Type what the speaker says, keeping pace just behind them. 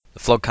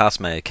Flogcast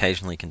may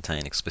occasionally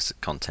contain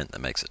explicit content that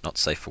makes it not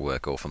safe for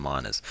work or for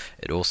minors.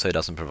 It also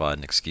doesn't provide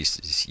an excuse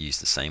to use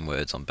the same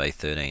words on Bay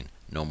 13.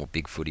 Normal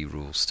big footy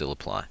rules still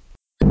apply.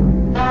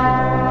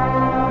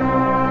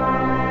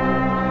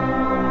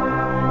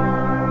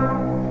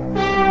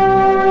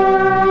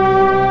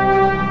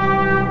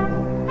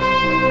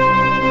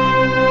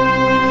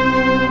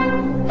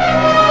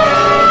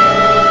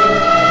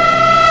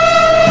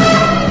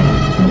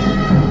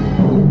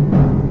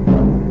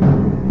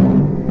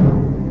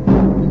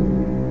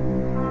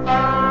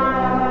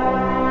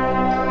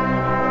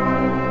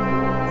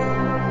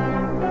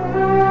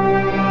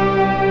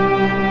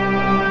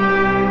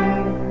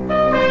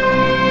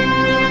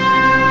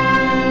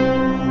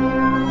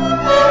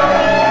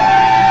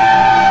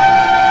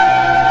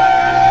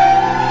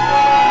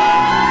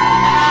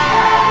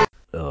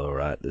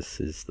 This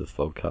is the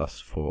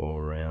Fogcast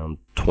for round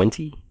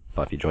 20.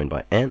 Five, you're joined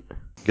by Ant.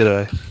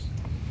 G'day.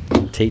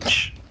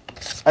 Teach.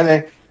 Hi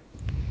there.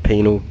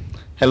 Penal.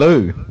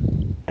 Hello.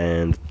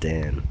 And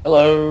Dan.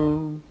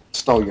 Hello.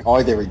 Stole your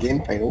hi there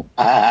again, Penal.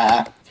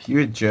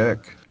 You're a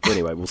jerk.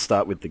 Anyway, we'll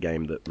start with the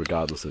game that,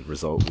 regardless of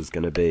result, was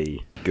going to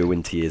be goo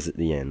and tears at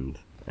the end.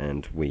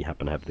 And we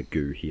happen to have the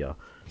goo here.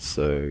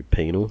 So,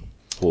 Penal,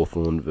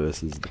 Hawthorn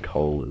versus the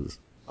Coalers.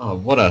 Oh,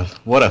 what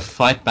a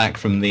fight back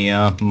from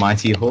the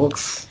Mighty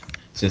Hawks.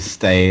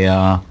 Just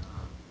a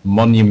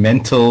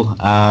monumental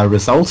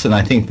result, and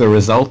I think the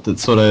result that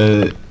sort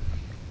of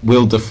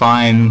will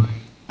define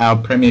our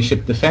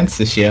premiership defence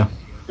this year.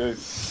 Good.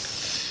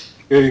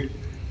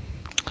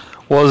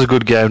 Was a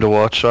good game to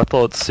watch. I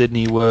thought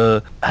Sydney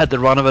had the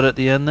run of it at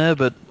the end there,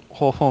 but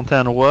Hawthorn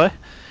found a way,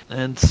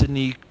 and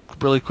Sydney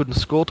really couldn't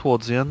score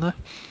towards the end there.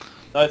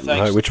 No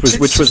thanks. No, which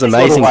was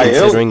amazing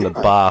considering the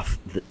bath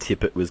that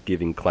Tippett was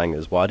giving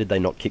Clangers. Why did they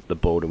not kick the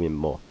ball to him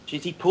more?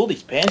 Jeez, he pulled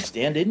his pants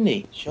down, didn't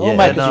he?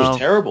 Shawmakers was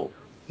terrible.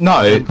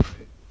 No.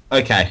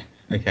 Okay.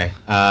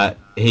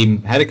 He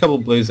had a couple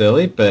of blues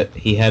early, but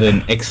he had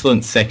an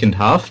excellent second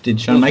half, did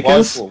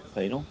Shawmakers?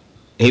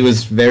 He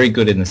was very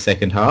good in the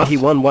second half. He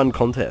won one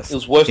contest.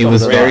 He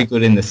was very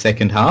good in the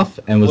second half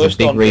and was a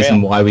big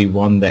reason why we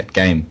won that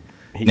game.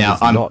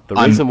 The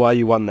reason why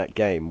you won that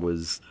game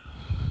was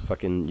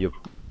fucking your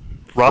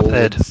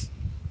Roughhead.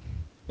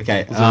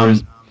 Okay,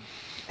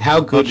 how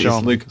good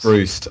is Luke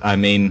Bruce? I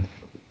mean,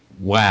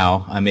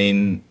 wow. I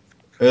mean,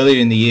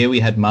 earlier in the year we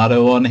had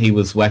Mardo on. He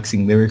was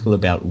waxing lyrical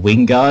about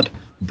Wingard.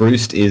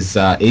 Bruce is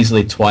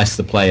easily twice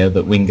the player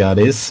that Wingard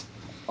is.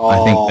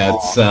 I think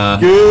that's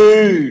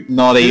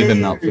not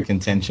even up for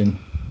contention.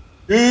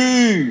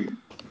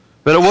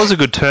 But it was a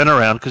good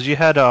turnaround because you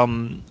had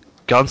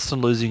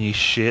Gunston losing his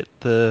shit.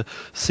 The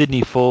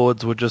Sydney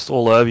forwards were just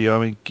all over you. I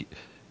mean,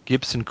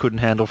 Gibson couldn't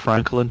handle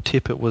Franklin.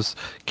 Tippett was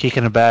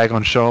kicking a bag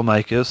on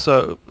Showmakers.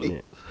 So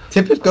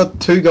Tippett got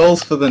 2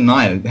 goals for the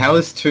night. How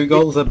is 2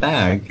 goals a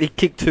bag? He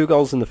kicked 2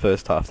 goals in the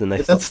first half, then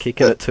they stopped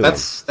kicking it to him.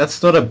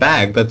 That's not a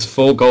bag. That's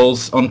 4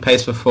 goals, on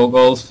pace for 4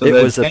 goals for the game.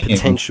 It was a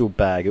potential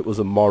bag. It was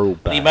a moral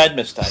bag. He made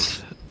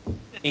mistakes.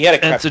 He had a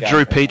crap It's a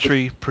Drew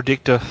Petrie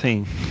predictor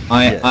thing.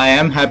 I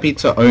am happy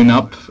to own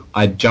up.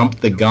 I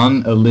jumped the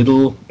gun a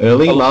little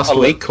early last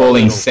week,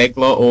 calling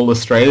Segler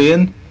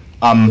All-Australian.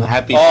 I'm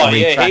happy to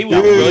retract he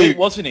was brilliant,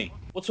 wasn't he?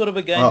 What sort of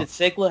a game did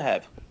Segler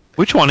have?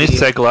 Which one is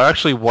Segler? I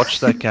actually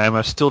watched that game.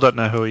 I still don't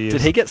know who he is.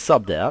 Did he get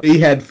subbed out? He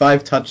had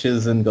 5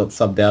 touches and got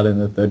subbed out in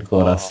the third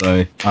quarter,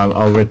 so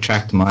I'll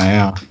retract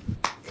my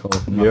call.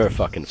 You're a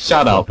fucking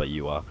shut up.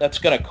 You are. That's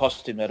going to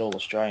cost him that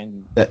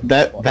All-Australian.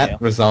 That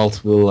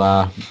result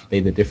will be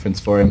the difference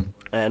for him.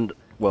 And,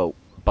 well,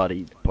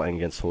 Buddy playing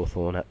against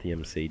Hawthorn at the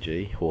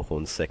MCG,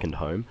 Hawthorn's second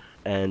home,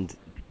 and,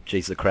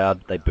 geez, the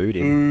crowd, they booed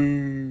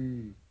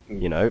him.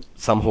 You know,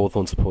 some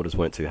Hawthorn supporters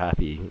weren't too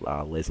happy,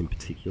 Les in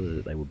particular,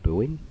 that they were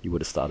booing. He would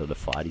have started a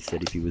fight, he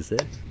said, if he was there.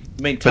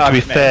 But to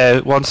be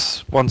fair,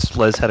 once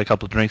Les had a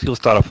couple of drinks, he'll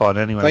start a fight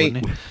anyway,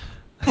 wouldn't he?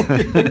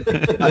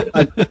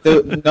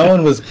 No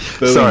one was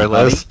booing. Sorry,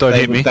 Les, don't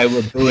hit me. They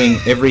were booing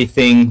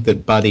everything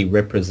that Buddy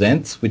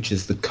represents, which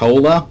is the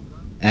cola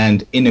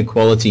and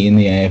inequality in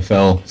the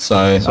AFL. So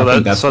I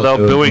think that's they were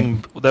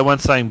booing. They weren't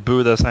saying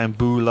boo. They were saying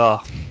boo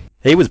la.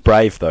 He was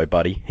brave though,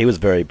 Buddy. He was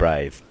very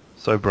brave.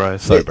 So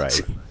brave. So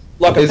brave.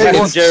 Like a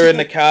passenger in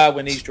the car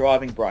when he's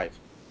driving brave.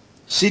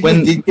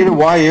 Sydney did get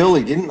away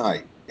early, didn't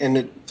they?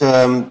 And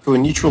to a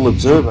neutral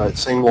observer, it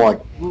seemed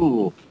like,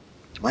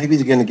 maybe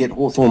they're going to get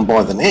Hawthorn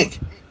by the neck.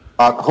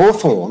 But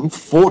Hawthorn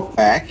fought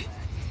back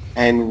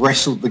and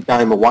wrestled the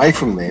game away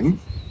from them.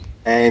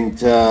 And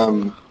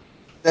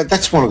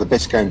that's one of the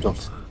best games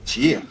of this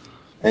year.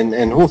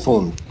 And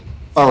Hawthorn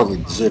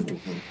thoroughly deserved to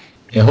win.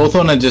 Yeah,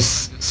 Hawthorn are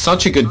just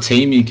such a good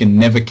team, you can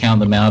never count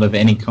them out of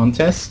any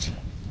contest.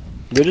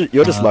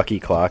 You're just lucky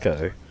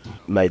Clarko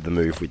made the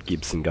move with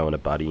Gibson going to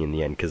Buddy in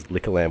the end, because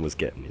Liquorland was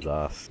getting his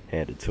ass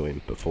handed to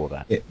him before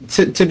that. Yeah,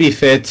 to be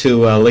fair to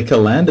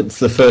Liquorland, it's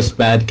the first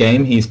bad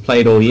game he's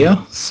played all year,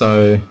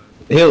 so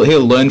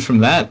he'll learn from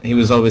that. He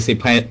was obviously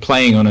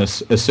playing on a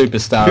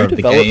superstar of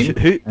the game.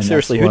 Who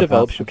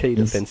develops your key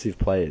defensive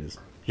players?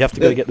 You have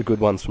to go get the good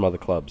ones from other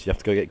clubs. You have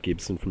to go get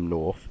Gibson from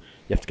North.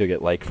 You have to go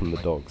get Lake from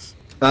the Dogs.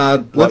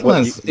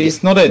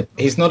 He's not a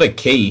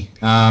key.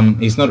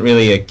 He's not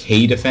really a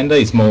key defender.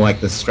 He's more like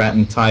the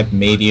Stratton type,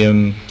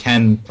 medium,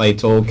 can play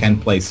tall, can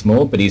play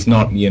small, but he's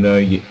not,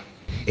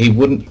 he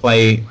wouldn't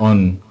play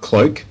on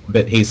cloak,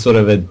 but he's sort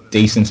of a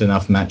decent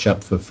enough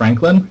matchup for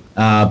Franklin.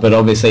 But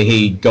obviously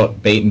he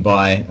got beaten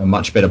by a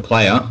much better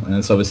player, and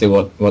that's obviously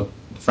what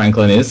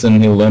Franklin is,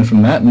 and he'll learn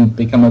from that and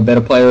become a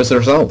better player as a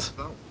result.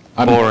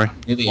 Boring.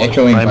 Really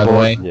echoing, by the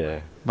way.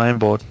 Yeah. Main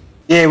board.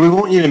 Yeah, we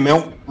want you to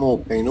melt more,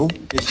 Penal.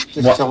 Just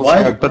tell us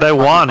why? how But they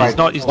won. He's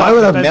not. Why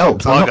would I he's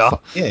melt? no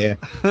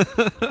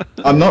plugger.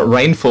 I'm not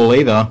Rainfall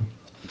either.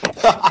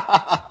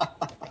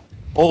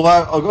 Although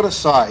I've got to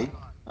say,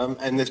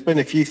 and there's been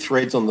a few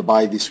threads on the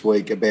Bay this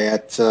week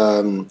about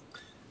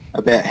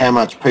how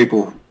much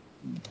people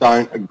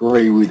don't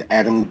agree with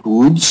Adam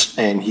Goods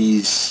and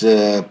his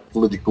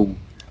political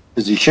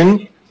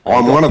position.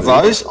 I'm one of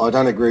those. I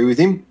don't agree with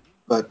him,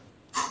 but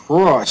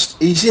Christ,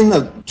 he's in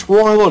the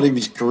twilight of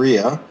his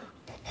career,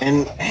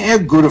 and how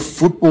good a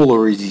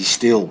footballer is he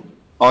still?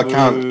 I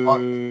can't.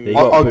 He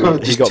got booed I've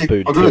got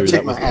too. to tip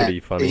That my was hat. pretty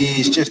funny.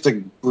 He's just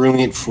a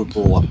brilliant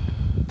footballer.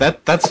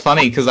 That's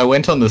funny because I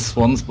went on the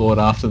Swans board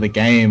after the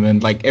game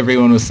and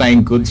everyone was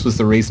saying Goods was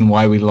the reason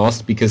why we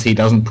lost because he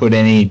doesn't put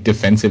any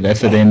defensive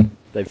effort in.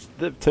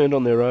 They've turned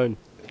on their own.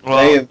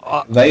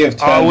 Well, they have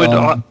turned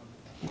on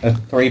a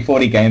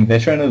 340 game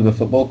veteran of the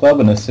football club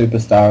and a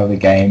superstar of the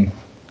game.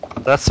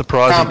 That's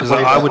surprising because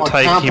I would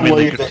take him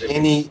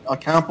in the... I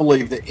can't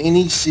believe that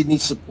any Sydney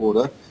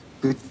supporter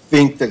could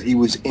think that he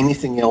was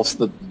anything else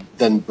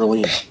than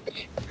brilliant.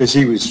 Because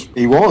he was.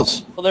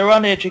 Well, they're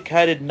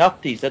uneducated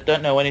nutties that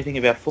don't know anything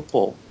about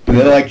football.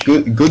 They're like,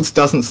 Goods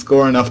doesn't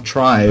score enough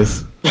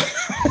tries.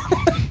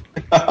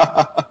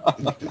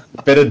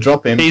 Better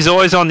drop him. He's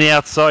always on the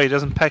outside. He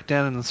doesn't pack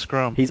down in the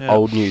scrum. He's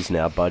old news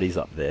now. Buddy's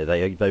up there.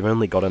 They've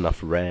only got enough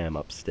RAM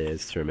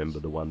upstairs to remember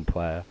the one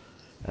player,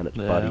 and it's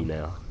Buddy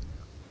now.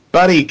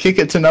 Buddy, kick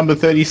it to number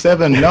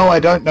 37. No, I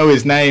don't know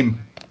his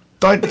name.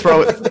 Don't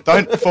throw it.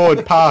 Don't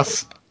forward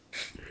pass.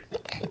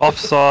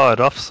 Offside.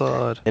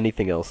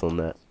 Anything else on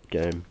that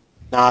game?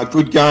 No,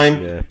 good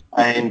game. Yeah.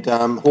 And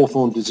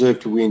Hawthorn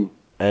deserved to win.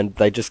 And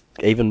they just,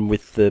 even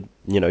with the,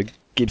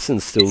 Gibson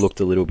still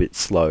looked a little bit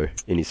slow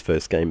in his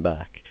first game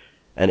back.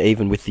 And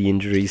even with the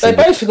injuries... They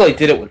basically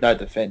did it with no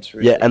defence,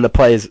 really. Yeah, and the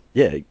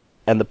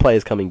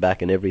players coming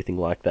back and everything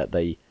like that,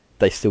 they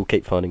still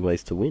keep finding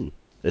ways to win.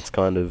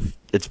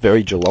 It's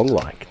very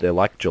Geelong-like. They're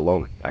like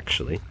Geelong,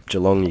 actually.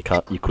 Geelong, you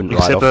couldn't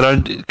write off... Except they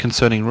don't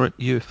concerning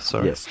youth,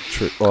 sorry. Yes,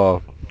 true.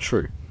 Oh,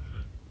 true.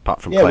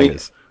 Apart from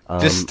Clangers.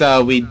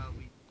 We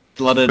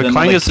blooded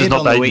another kid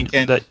on the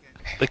weekend.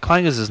 The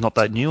Clangers is not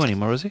that new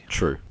anymore, is he?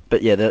 True.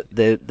 But yeah,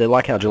 they're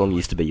like how Geelong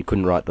used to be. You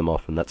couldn't write them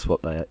off, and that's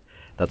what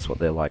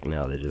they're like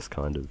now. They're just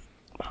kind of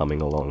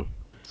humming along.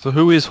 So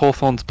who is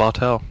Hawthorn's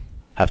Bartel?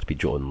 Have to be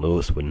Jordan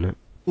Lewis, wouldn't it?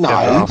 No.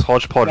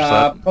 Hodgepodge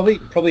that.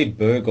 Probably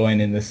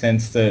Burgoyne in the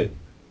sense that,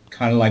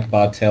 kind of like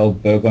Bartel,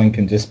 Burgoyne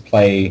can just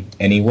play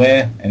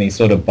anywhere, and he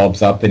sort of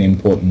bobs up in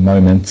important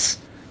moments.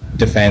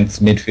 Defence,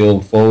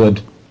 midfield,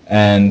 forward,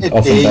 and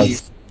often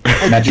does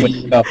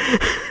match-winning stuff.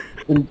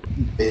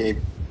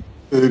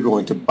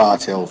 Burgoyne to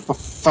Bartel, for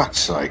fuck's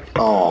sake.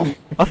 Oh.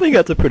 I think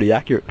that's a pretty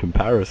accurate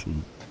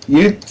comparison.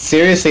 You're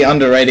seriously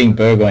underrating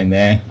Burgoyne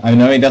there. I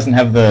know he doesn't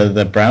have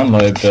the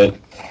Brownlow, but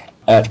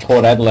at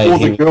Port Adelaide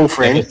he was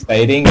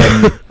devastating.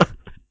 And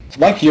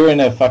like you're in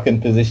a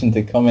fucking position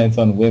to comment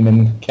on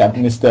women,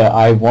 Mr.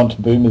 I want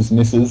boomers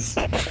misses.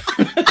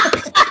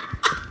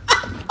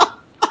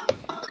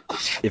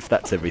 If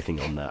that's everything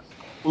on that.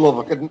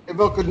 Well, if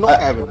I could not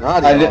have a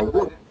radio, I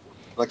would.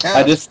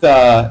 I just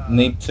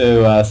need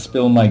to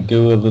spill my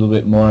goo a little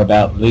bit more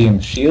about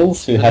Liam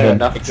Shields, who had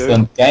an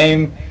excellent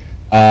game,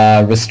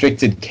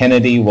 restricted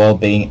Kennedy while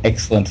being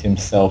excellent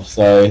himself.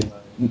 So,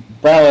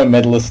 Brownlow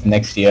medalist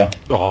next year.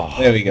 Oh,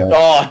 there we go.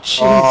 Oh,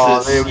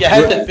 Jesus! You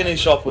had to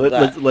finish off with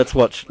that. Let's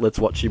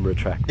watch him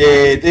retract.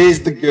 Yeah, there's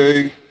the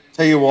goo.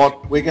 Tell you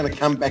what, we're going to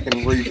come back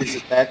and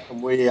revisit that,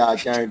 and we are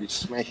going to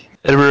smash.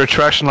 It'll be a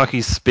retraction like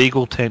his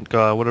Spiegel tent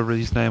guy, whatever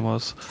his name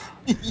was.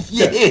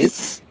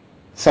 Yes.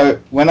 So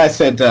when I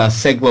said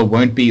Segler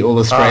won't be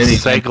All-Australian,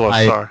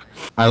 sorry.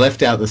 I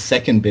left out the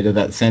second bit of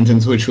that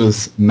sentence, which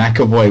was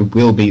McAvoy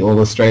will be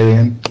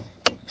All-Australian.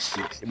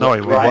 No,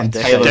 he won't.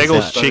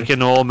 Deggle's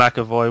chicken or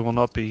McAvoy will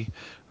not be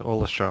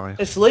All-Australian.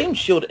 Has Liam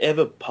Shield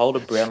ever polled a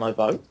Brownlow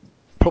vote?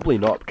 Probably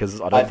not, because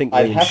I don't think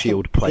Liam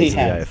Shield plays in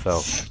the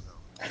AFL.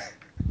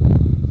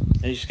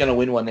 And he's going to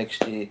win one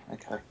next year.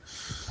 Okay.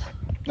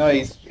 No,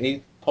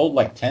 he polled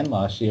like 10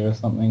 last year or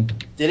something.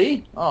 Did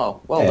he? Oh,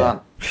 well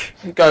done.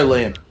 Go,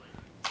 Liam.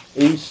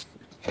 He's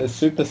a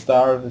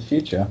superstar of the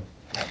future.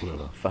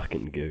 Oh,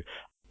 fucking goo.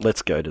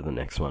 Let's go to the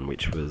next one,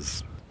 which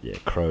was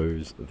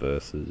Crows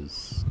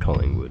versus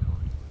Collingwood.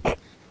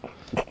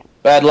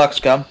 Bad luck,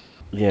 scum.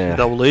 Yeah.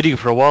 They were leading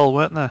for a while,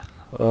 weren't they?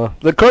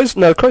 The Crows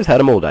had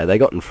them all day. They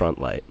got in front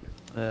late,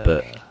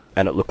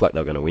 and it looked like they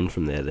were going to win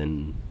from there.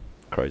 Then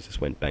Crows just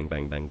went bang,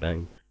 bang, bang,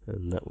 bang,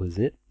 and that was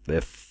it.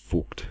 They're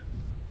fucked.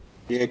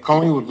 Yeah,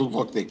 Collingwood look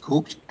like they're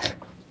cooked.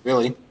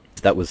 Really.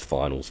 that was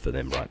finals for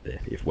them right there.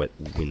 If we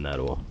win that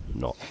or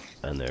not,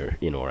 and they're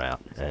in or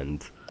out,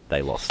 and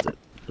they lost it.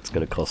 It's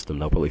going to cost them.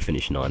 They'll probably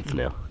finish 9th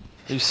now.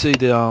 You see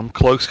the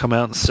Cloaks come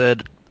out and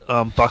said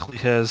Buckley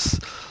has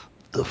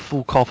the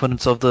full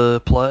confidence of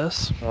the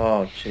players.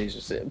 Oh,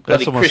 Jesus.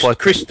 That's almost like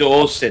Chris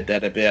Dawes said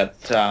that about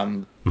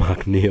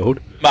Mark Neild.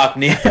 Mark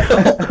Neild.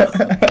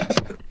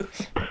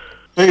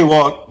 Tell you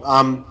what,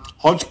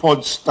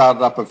 Hodgepodge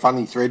started up a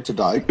funny thread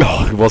today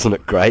Oh, wasn't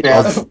it great?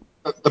 about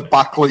the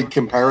Buckley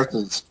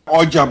comparisons.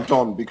 I jumped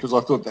on because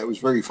I thought that was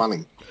very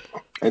funny.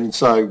 And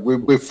so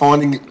we're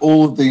finding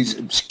all of these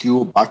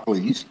obscure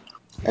Buckleys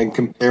and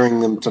comparing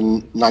them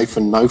to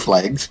Nathan No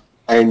Flags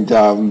and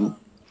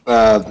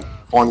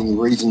finding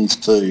reasons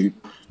to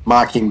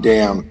mark him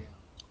down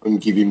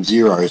and give him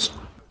zeros.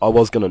 I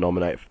was going to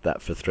nominate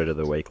that for Thread of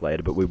the Week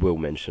later, but we will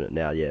mention it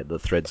now. Yeah, the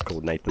thread's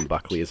called Nathan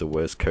Buckley is a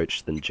worse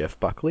coach than Jeff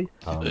Buckley.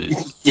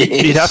 Yes.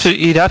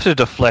 He'd have to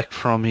deflect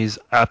from his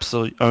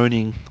absolute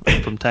owning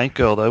from Tank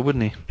Girl, though,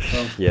 wouldn't he?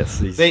 Yes.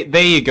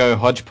 There you go,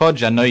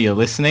 Hodgepodge. I know you're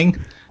listening.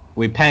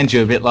 We panned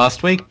you a bit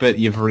last week, but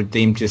you've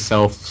redeemed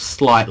yourself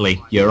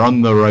slightly. You're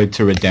on the road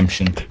to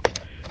redemption.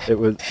 It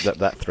was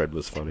that thread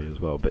was funny as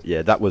well. But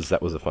yeah, that was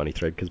a funny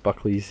thread because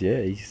Buckley's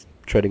he's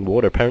treading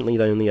water. Apparently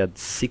they only had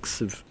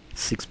 6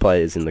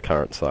 players in the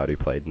current side who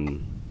played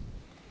in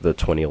the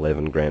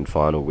 2011 grand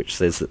final, which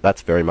says that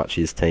that's very much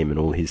his team and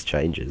all his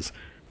changes.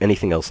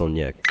 Anything else on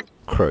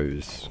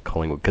Crows,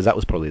 Collingwood, because that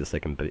was probably the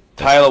second bit.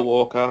 Taylor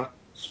Walker,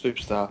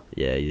 superstar.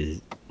 Yeah, he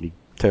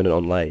turned it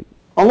on late.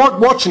 I like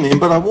watching him,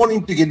 but I want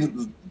him to get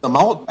the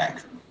mullet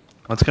back.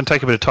 It's going to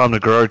take a bit of time to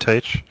grow,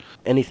 Teach.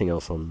 Anything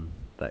else on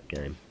that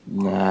game?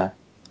 Nah.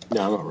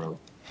 No, not really.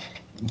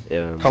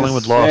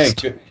 Collingwood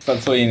lost. Yeah,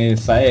 that's all you need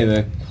to say.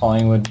 The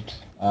Collingwood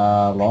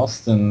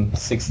lost and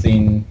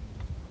 17,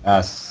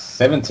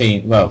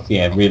 well,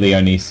 yeah, really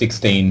only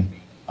 16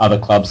 other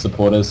club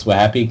supporters were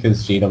happy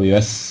because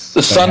GWS...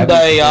 The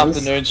Sunday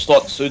afternoon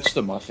slot suits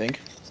them, I think.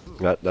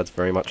 That's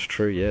very much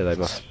true, yeah. They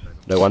must.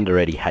 No wonder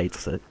Eddie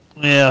hates it.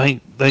 Yeah, I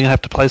think they're going to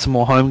have to play some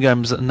more home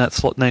games in that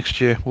slot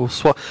next year. We'll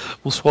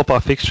swap our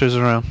fixtures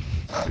around.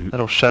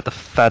 That'll shut the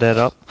fat head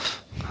up.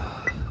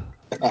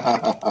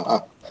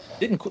 Head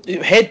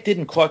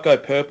didn't quite go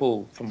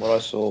purple from what I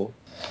saw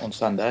on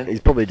Sunday. He's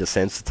probably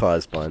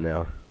desensitized by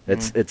now.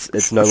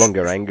 It's no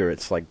longer anger.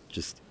 It's like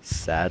just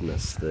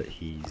sadness that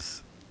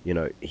his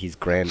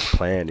grand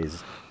plan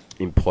is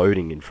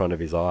imploding in front of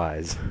his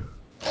eyes.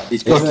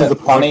 He's got to the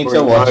point where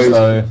he watch,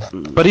 knows.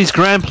 though. But his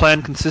grand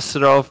plan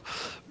consisted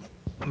of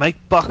make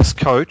Bucks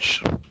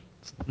coach,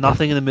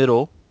 nothing in the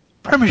middle,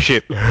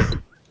 premiership.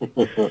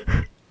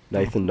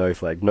 Nathan No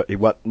Flag. No, he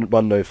won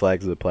No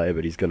Flags as a player,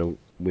 but he's going to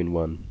win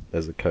one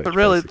as a coach. But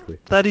really, basically.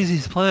 that is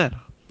his plan.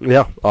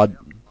 Yeah, I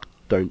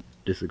don't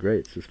disagree.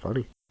 It's just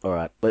funny. All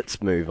right,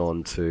 let's move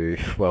on to.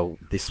 Well,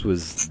 this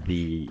is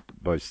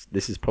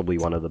probably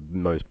one of the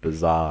most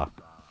bizarre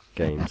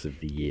games of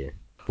the year.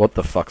 What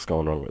the fuck's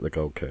going on with the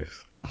Gold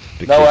Coast?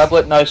 No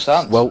Ablett, no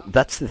Suns. Well,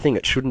 that's the thing.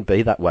 It shouldn't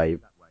be that way,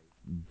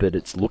 but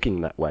it's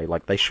looking that way.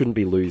 Like, they shouldn't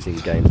be losing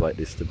games like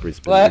this to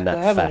Brisbane in that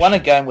they haven't fashion. won a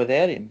game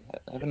without him,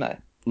 haven't they?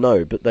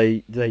 No, but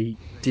they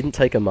didn't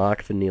take a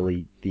mark for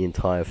nearly the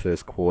entire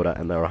first quarter,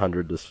 and they were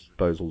 100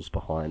 disposals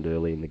behind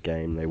early in the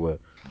game. They've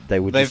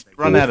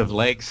run out of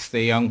legs. The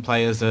young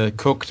players are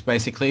cooked,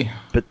 basically.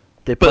 But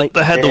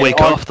they had the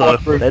week off, though.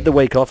 They had the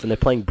week off, and they're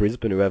playing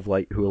Brisbane, who are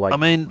like I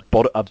mean,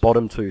 a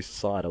bottom two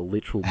side, a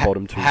literal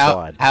bottom two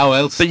side. How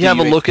else? But you have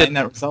a look at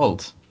that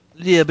result.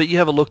 Yeah, but you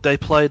have a look. They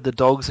played the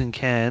Dogs in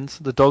Cairns.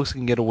 The Dogs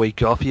can get a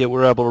week off. Yeah,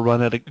 we're able to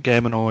run out a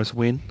game and always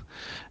win,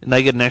 and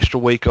they get an extra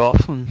week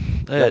off. And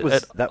that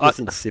was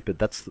insipid.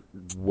 That's the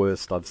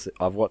worst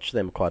I've watched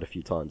them quite a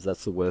few times.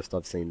 That's the worst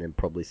I've seen them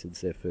probably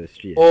since their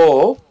first year.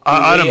 Or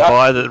I don't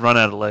buy that run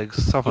out of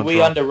legs. Do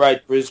we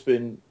underrate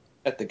Brisbane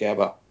at the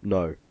Gabba?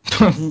 No,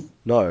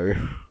 no.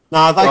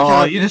 No, they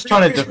can't. You're just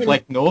trying to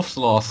deflect North's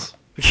loss.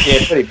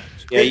 Yeah, pretty much.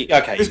 Yeah,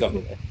 okay, you got me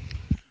there.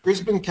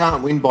 Brisbane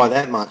can't win by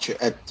that much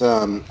at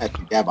the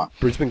Gabba.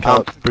 Brisbane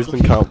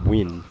can't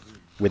win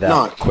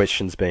without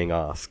questions being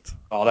asked.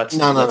 Oh, that's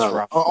no.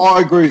 rough.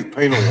 I agree with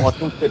Penal. I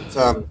think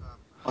that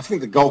I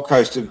think the Gold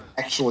Coast have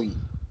actually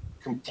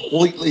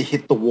completely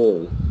hit the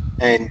wall,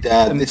 and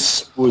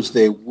this was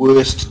their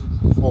worst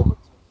performance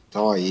of the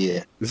entire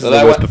year. This is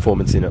their worst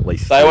performance in at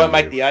least. They won't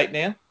make the 8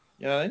 now.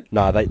 You know what I mean?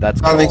 No,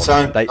 that's. I don't think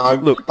so.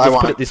 Look, they let's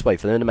won't. put it this way: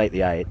 for them to make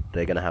the 8,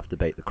 they're going to have to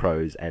beat the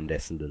Crows and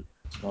Essendon.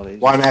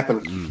 Won't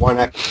happen. Won't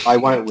happen. They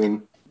won't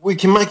win. We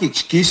can make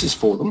excuses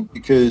for them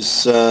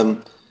because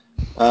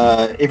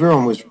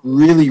everyone was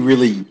really,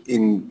 really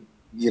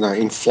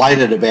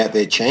inflated about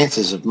their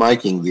chances of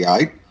making the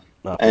 8,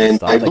 and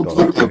they looked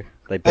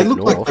like they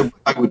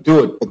would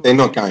do it, but they're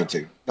not going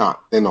to. No,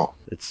 they're not.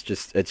 It's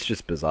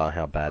just bizarre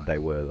how bad they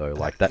were, though.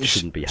 Like, that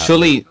shouldn't be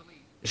happening.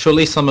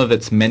 Surely some of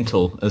it's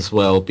mental as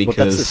well, because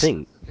that's the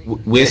thing.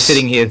 We're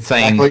sitting here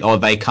saying,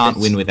 they can't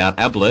win without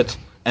Ablett,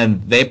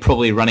 and they're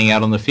probably running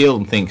out on the field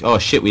and think, oh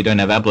shit, we don't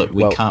have Ablett,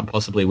 we can't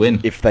possibly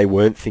win. If they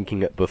weren't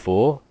thinking it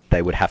before,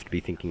 they would have to be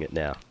thinking it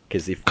now.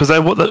 Because they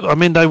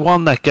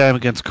won that game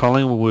against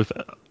Collingwood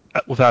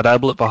without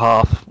Ablett for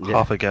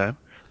half a game.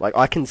 Like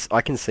I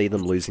can see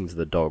them losing to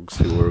the Dogs,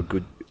 who are a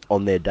good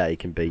on their day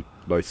can beat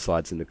most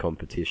sides in the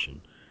competition,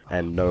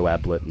 and no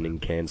Ablett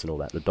and Cairns and all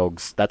that. The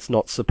Dogs, that's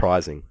not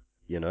surprising,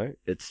 you know.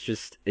 It's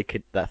just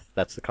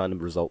that's the kind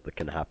of result that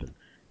can happen.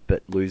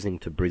 But losing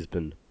to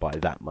Brisbane by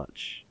that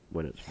much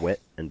when it's wet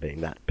and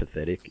being that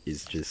pathetic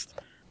is just,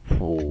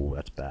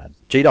 that's bad.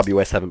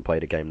 GWS haven't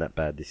played a game that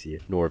bad this year,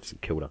 nor have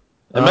St Kilda.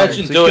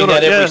 Imagine doing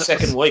that every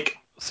second week.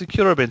 St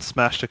Kilda have been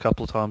smashed a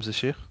couple of times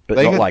this year. But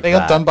they not got, like they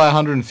that. got done by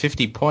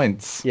 150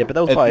 points. Yeah, but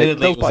that was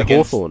by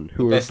Hawthorn,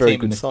 who were a very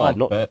good side,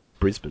 not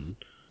Brisbane.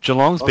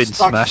 Geelong's been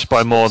smashed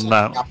by more than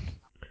that.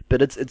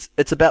 But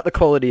it's about the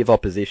quality of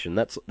opposition.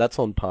 That's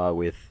on par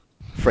with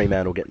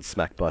Fremantle getting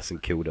smacked by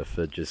St Kilda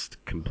for just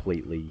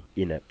completely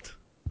inept.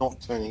 Not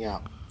turning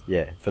up.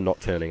 Yeah, for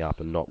not turning up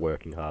and not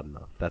working hard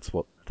enough. That's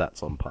what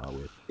that's on par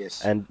with.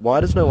 Yes. And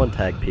why does no one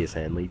tag Pierce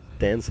Hanley?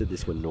 Dan said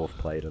this when North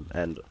played him,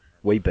 and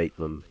we beat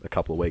them a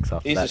couple of weeks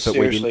after that. But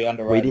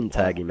we didn't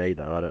tag him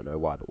either. I don't know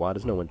why, but why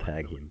does no one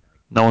tag him?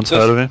 No one's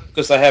heard of him?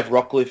 Because they have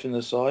Rockcliffe in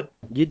the side.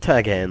 You'd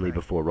tag Hanley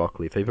before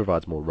Rockcliffe. He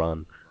provides more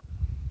run.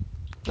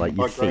 Like,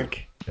 you'd I agree.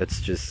 think.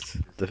 It's just...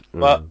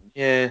 But,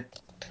 yeah.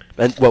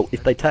 And, well,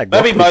 if they tag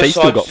Maybe Rockcliffe, he's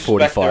still sides got just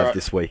 45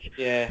 this week.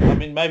 Yeah, I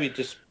mean, maybe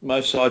just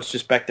most sides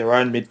just back their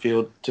own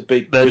midfield to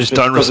beat They Brisbane. just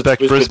don't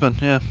respect Brisbane,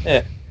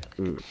 yeah.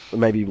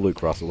 Maybe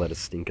Luke Russell had a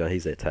stinker.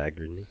 He's their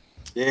tagger, isn't he?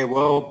 Yeah,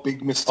 well,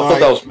 big mistake. I thought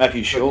that was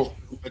Matthew Shaw.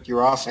 But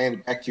your ass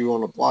handed back to you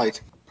on a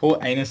plate. Poor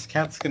Anus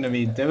Cat's going to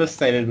be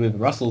devastated with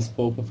Russell's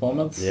poor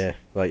performance. Yeah,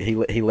 like he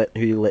let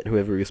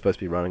whoever he was supposed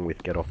to be running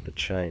with get off the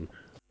chain.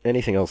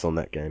 Anything else on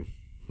that game?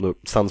 Look,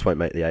 Suns won't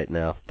make the 8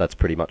 now. That's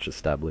pretty much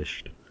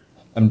established.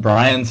 And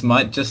Bryans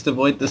might just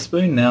avoid the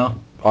spoon now.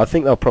 I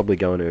think they'll probably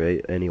go into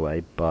it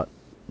anyway, but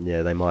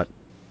yeah, they might.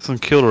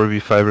 St Kilda will be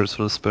favourites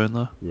for the spoon,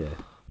 though. Yeah,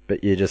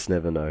 but you just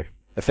never know.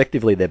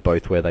 Effectively, they're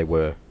both where they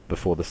were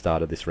before the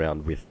start of this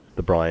round, with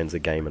the Bryans a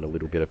game and a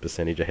little bit of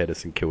percentage ahead of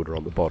St Kilda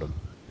on the bottom.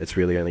 It's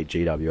really only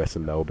GWS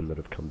and Melbourne that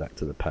have come back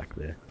to the pack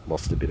there.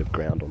 Lost a bit of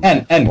ground on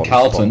And bottom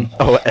Carlton. spot.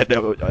 Oh, and,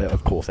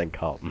 of course, and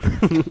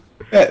Carlton.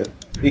 Yeah,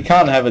 you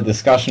can't have a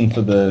discussion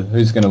for the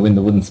who's going to win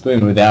the wooden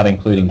spoon without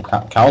including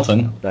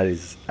Carlton. That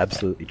is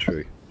absolutely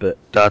true. But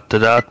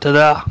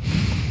Da-da-da-da-da.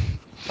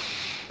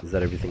 is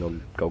that everything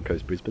on Gold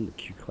Coast Brisbane, the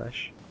Q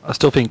Clash? I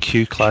still think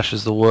Q Clash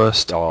is the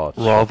worst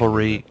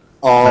rivalry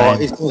Oh,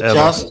 name isn't it ever.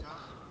 just?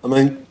 I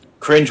mean,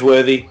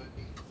 Cringeworthy.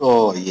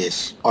 oh,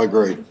 yes, I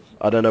agree.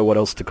 I don't know what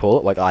else to call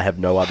it. Like, I have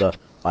no other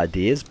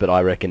ideas, but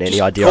I reckon any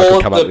Just idea I call could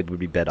it come up with would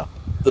be better.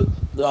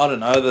 I don't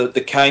know,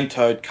 the cane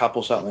toad cup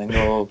or something,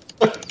 or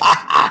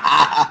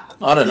I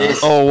don't know.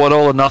 Oh, what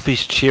all enough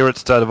is cheer at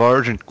State of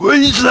Origin.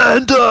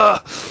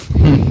 Queenslander!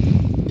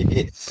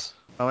 Yes.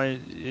 I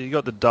mean, you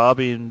got the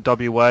Derby in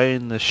WA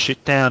and the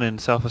shit down in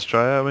South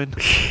Australia, I mean.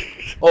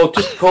 Or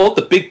just call it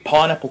the Big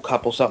Pineapple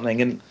Cup or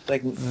something, and they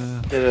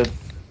can get a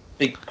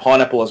big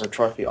pineapple as a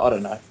trophy. I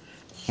don't know.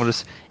 What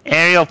is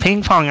aerial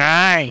ping pong,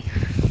 eh?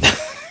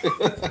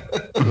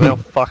 They all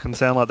fucking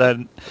sound like that.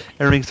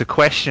 Everything's a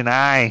question,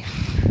 eh?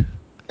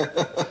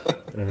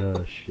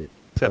 Oh, shit.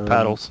 Except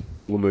paddles.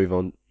 We'll move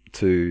on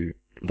to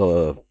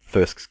the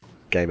first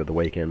game of the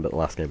weekend, but the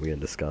last game we're going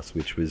to discuss,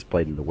 which was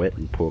played in the wet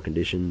and poor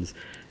conditions,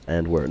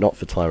 and were it not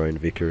for Tyrone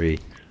Vickery,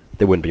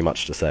 there wouldn't be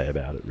much to say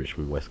about it,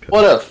 Richmond West Coast.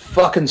 What a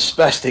fucking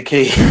spastic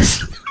he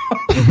is.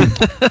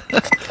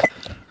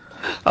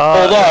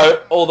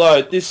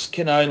 Although this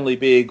can only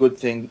be a good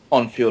thing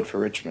on field for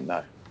Richmond,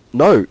 though.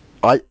 No,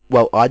 I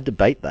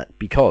debate that,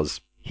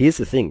 because here's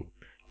the thing.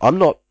 I'm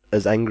not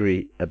as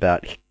angry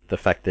about the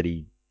fact that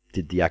he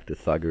did the act of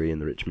thuggery in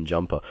the Richmond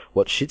jumper.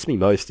 What shits me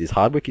most is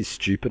Hardwick is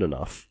stupid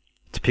enough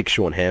to pick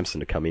Sean Hampson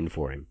to come in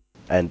for him.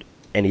 And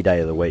any day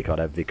of the week I'd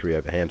have Vickery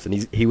over Hampson.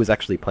 He was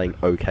actually playing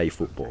okay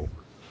football,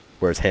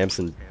 whereas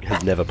Hampson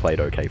has never played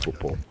okay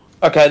football.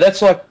 Okay,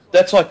 that's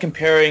like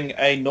comparing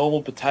a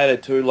normal potato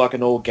to like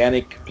an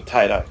organic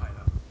potato.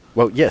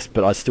 Well, yes,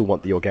 but I still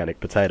want the organic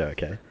potato,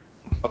 okay?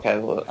 Okay,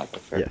 well, I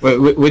prefer Yes.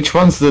 Wait, which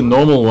one's the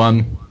normal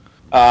one?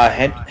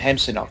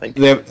 Hampson, I think.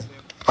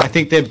 I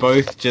think they're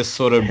both just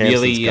sort of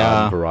Hampson's really...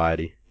 garden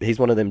variety. He's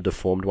one of them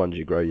deformed ones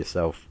you grow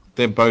yourself.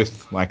 They're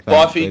both like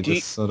that. Wifey,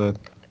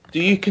 do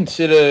you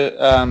consider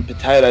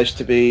potatoes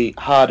to be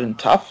hard and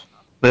tough?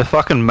 They're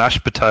fucking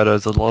mashed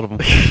potatoes, a lot of them.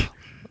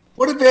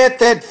 What about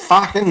that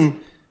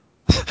fucking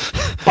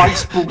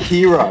Facebook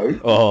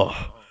hero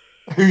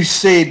who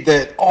said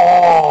that,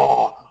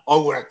 I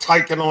would have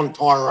taken on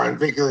Tyrone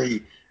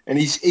Vickery, and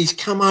he's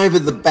come over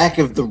the back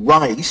of the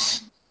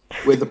race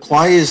where the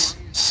players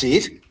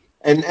sit,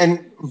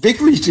 and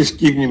Vickery's just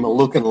given him a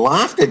look and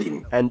laughed at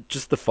him. And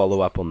just the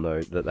follow-up on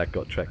that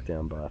got tracked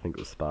down by, I think it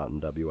was Spartan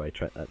WA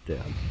tracked that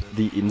down.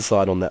 The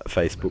insight on that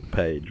Facebook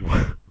page.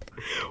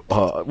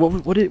 What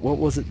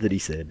was it that he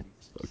said?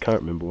 I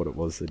can't remember what it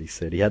was that he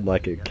said. He had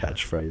like a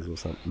catchphrase or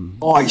something.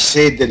 Oh, he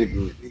said that if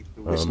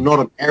there was not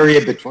a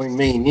barrier between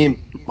me and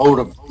him, I would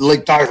have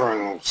leaped over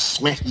and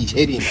smacked his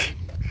head in.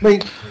 I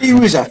mean, he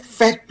was a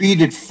fat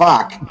bearded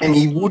fuck, and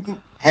he wouldn't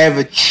have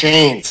a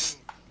chance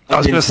I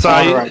was going to against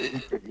Monterey say,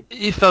 Victory.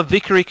 if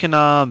Vickery can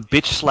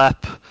bitch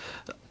slap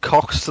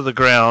Cox to the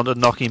ground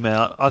and knock him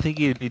out, I think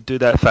he'd do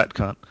that fat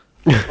cunt.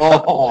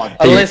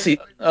 Unless he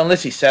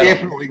sat on him.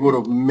 Definitely would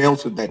have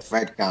melted that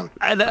fat gun.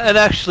 And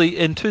actually,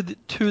 and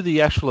to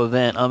the actual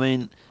event, I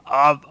mean,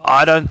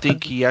 I don't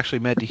think he actually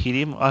meant to hit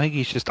him. I think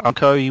he's just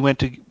unco. He went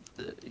to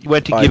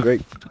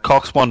give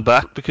Cox one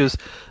back because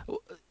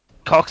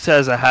Cox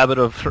has a habit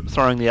of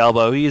throwing the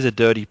elbow. He is a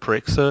dirty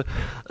prick. So,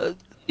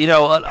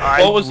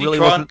 What was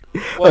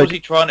he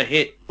trying to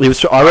hit?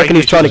 I reckon he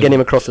was trying to get him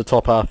across the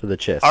top half of the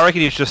chest. I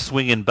reckon he was just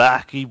swinging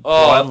back.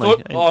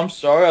 I'm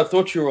sorry. I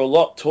thought you were a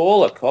lot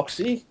taller,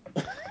 Coxie.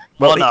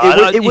 Well,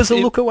 it was a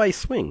look away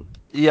swing.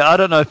 Yeah, I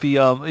don't know if he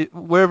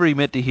wherever he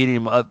meant to hit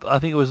him. I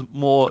think it was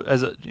more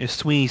as a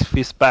swing his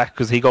fist back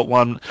because he got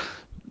one,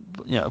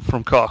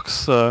 from Cox.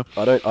 So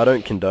I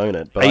don't condone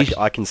it, but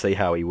I can see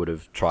how he would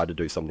have tried to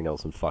do something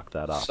else and fuck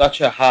that up. Such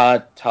a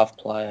hard, tough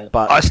player.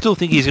 But I still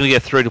think he's going to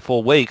get 3 to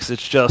 4 weeks.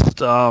 It's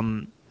just I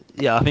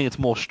think it's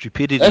more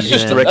stupidity.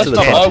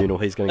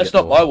 That's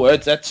not my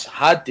words. That's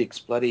Hard Dick's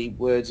bloody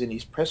words in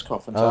his press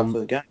conference after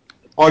the game.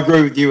 I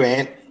agree with you,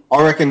 Ant.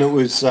 I reckon it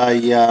was a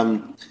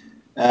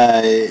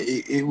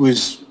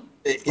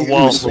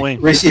wild swing.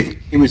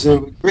 It was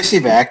an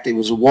aggressive act. It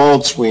was a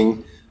wild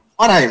swing.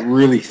 I don't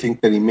really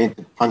think that he meant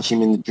to punch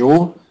him in the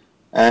jaw,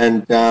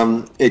 and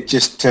it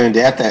just turned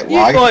out that way.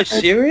 Are you guys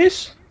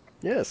serious?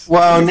 Yes.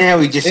 Well, now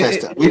he just has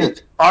to win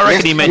it. I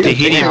reckon he meant to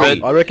hit him,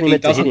 but I reckon he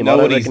meant to hit him. Know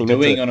what he's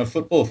doing on a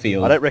football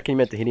field. I don't reckon he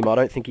meant to hit him. I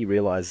don't think he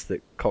realised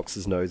that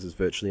Cox's nose is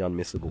virtually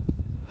unmissable.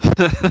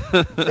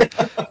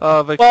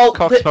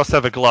 Cox must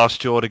have a glass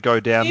jaw to go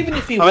down. Even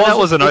if that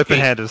was an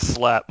open-handed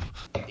slap.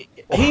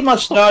 He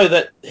must know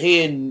that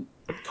he and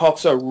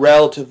Cox are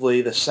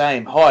relatively the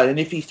same height, and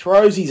if he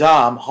throws his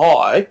arm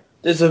high,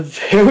 there's a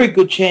very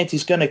good chance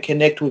he's going to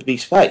connect with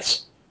his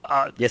face.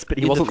 Yes, but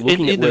he wasn't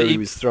looking at where he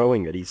was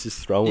throwing it. He's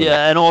just throwing it.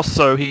 Yeah, and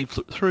also he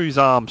threw his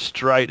arm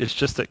straight. It's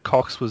just that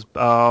Cox was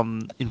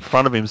in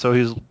front of him, so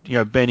he was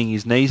bending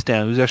his knees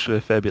down. He was actually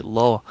a fair bit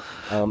lower.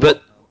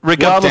 But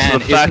regardless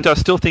of the fact, I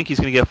still think he's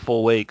going to get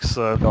 4 weeks.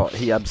 So.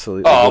 He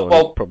absolutely will.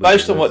 Well,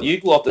 based on what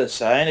you lot are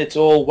saying, it's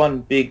all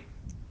one big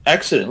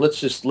accident. Let's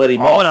just let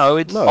him off.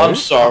 No, I'm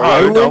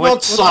sorry. No, we're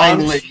not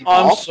saying let him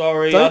off. I'm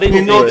sorry.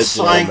 We're not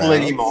saying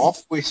let him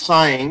off. We're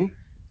saying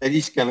that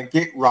he's going to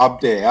get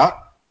rubbed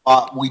out,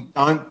 but we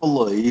don't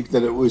believe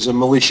that it was a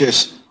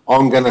malicious,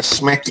 I'm going to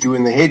smack you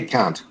in the head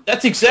cunt.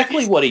 That's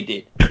exactly what he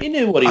did. He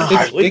knew what he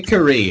was doing.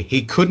 Vickery,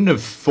 he couldn't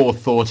have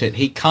forethought it.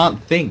 He can't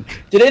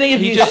think. Did any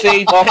of you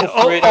see Michael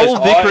Ferrito's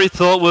all Vickery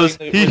thought was,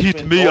 he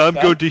hit me, I'm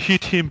going to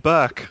hit him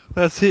back.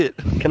 That's it.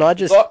 Can I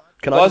just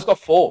got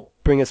 4.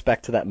 Bring us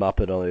back to that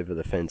Muppet over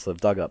the fence?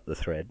 I've dug up the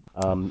thread.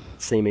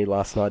 See me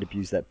last night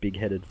abuse that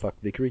big-headed fuck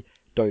Vickery.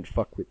 Don't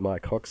fuck with my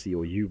Coxie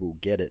or you will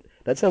get it.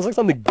 That sounds like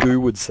something Goo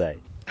would say.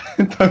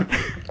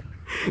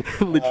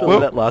 Literally,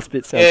 that last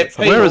bit sounds like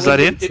something. Where is that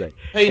in?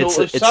 It's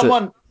a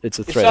thread.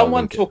 If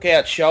someone took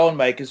out show and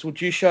makers,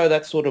 would you show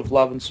that sort of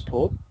love and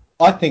support?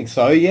 I think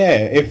so.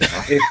 Yeah.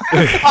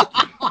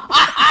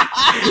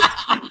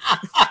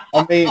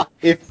 I mean,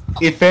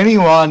 if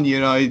anyone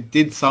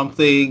did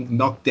something,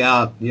 knocked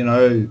out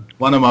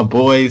one of my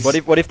boys.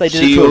 What if they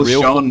did it to a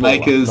real footballer,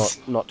 makers,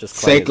 not just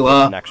claiming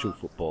Segler, an actual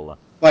footballer?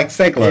 Like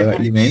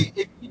Segler, you mean?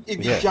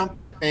 If you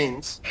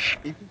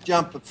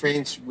jump the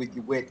fence with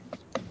your wet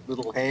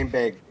little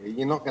handbag,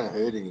 you're not going to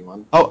hurt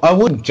anyone. I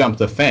wouldn't jump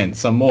the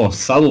fence. I'm more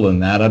subtle than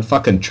that. I'd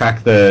fucking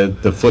track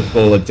the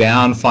footballer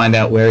down, find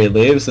out where he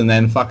lives, and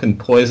then fucking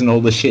poison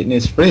all the shit in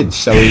his fridge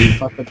so he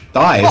fucking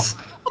dies.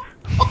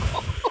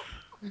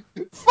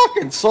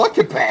 Fucking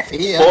psychopath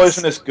here.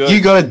 Poisonous good.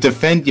 You got to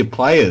defend your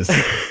players.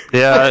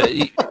 Yeah.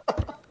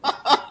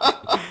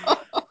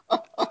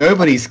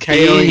 Nobody's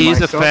KOing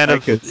he's a fan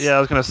makers. of. Yeah, I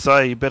was going to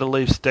say you better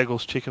leave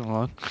Steggles chicken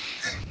alone.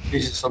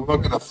 Jesus, I'm not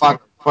going to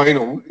fuck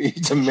Queenal.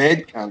 He's a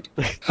mad cunt.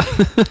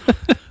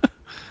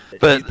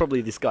 But he's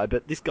probably this guy,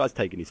 but this guy's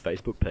taken his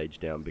Facebook page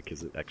down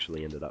because it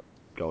actually ended up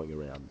going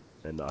around,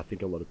 and I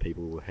think a lot of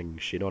people were hanging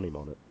shit on him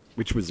on it,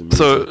 which was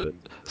amusing.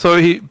 So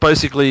he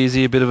basically is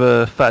he a bit of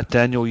a fat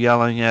Daniel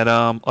yelling at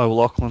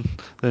O'Loughlin,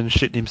 then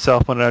shitting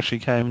himself when it actually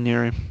came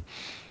near him.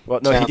 Well,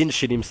 no, he didn't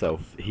shit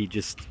himself. He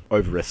just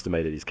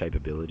overestimated his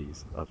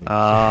capabilities, I think.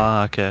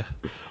 Okay.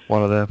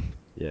 One of them.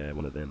 Yeah,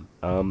 one of them.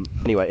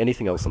 Anyway,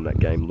 anything else on that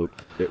game? Look,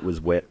 it was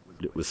wet.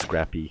 It was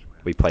scrappy.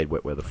 We played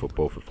wet weather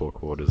football for 4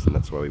 quarters, and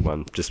that's why we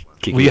won.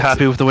 Were you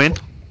happy with the win?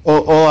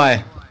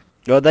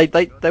 No,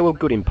 they were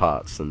good in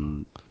parts,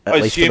 and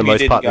at least for the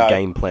most part, the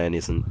game plan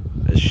isn't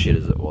as shit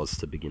as it was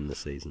to begin the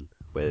season,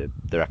 where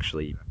they're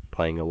actually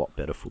playing a lot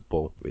better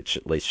football, which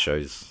at least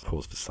shows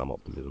cause for some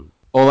optimism.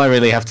 All I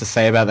really have to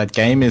say about that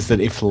game is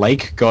that if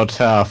Lake got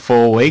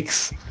 4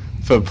 weeks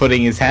for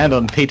putting his hand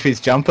on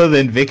Petrie's jumper,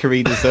 then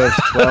Vickery deserves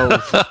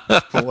 12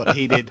 for what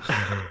he did.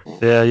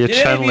 Yeah, you're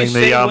channeling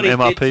the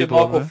MR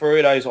people. Michael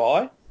Ferrito's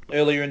eye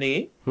earlier in the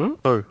year? Who?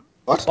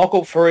 What?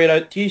 Michael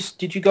Ferrito.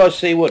 Did you guys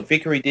see what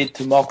Vickery did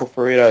to Michael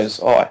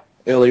Ferrito's eye?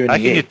 earlier in How the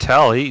can you year.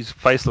 tell? His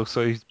face looks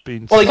so he's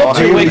been. Well, he got Oh,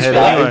 2 here we weeks head for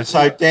that. anyway. go.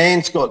 So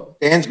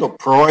Dan's got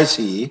prize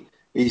here.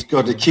 He's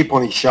got a chip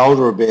on his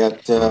shoulder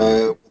about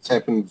what's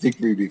happened with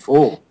Vickery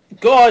before.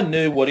 God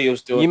knew what he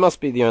was You doing. must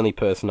be the only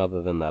person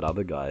other than that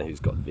other guy who's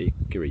got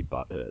Vickery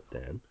butt hurt,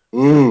 Dan.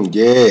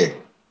 Yeah.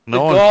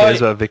 No one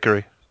cares about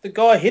Vickery. The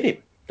guy hit him.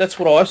 That's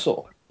what I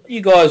saw.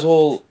 You guys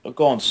all have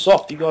gone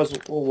soft. You guys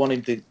all want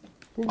him to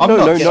I'm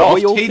not soft.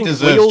 We all He think,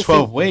 deserves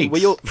 12 weeks.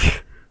 We all,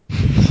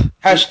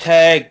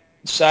 hashtag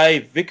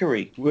save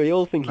Vickery. we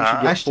all think he should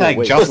Nah. get 4 Hashtag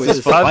weeks.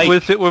 justice for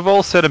Waite. We've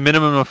all said a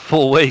minimum of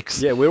 4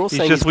 weeks. Yeah, we're all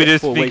saying we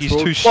just 4 think weeks.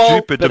 he's too Well,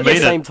 stupid But to at the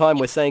mean same it. time,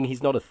 we're saying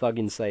he's not a thug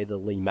in, say, the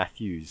Lee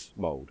Matthews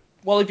mould.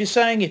 Well, if you're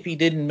saying if he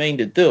didn't mean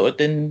to do it,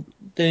 then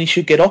he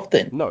should get off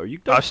then. No, you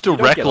don't. I'm still you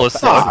don't reckless,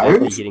 get off for though.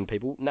 accidentally hitting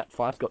people. Nat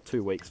Fyfe got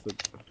 2 weeks for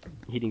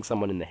hitting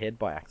someone in the head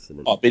by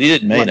accident. Oh, but he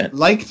didn't mean it.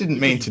 Lake didn't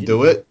mean to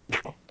do it.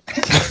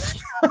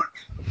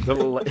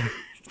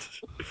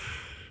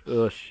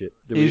 Oh shit!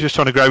 He was just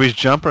trying to grab his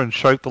jumper and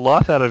choke the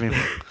life out of him.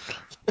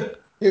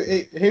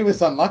 He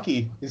was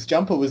unlucky. His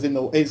jumper was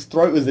his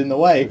throat was in the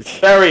way.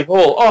 Barry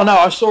Hall. Oh no,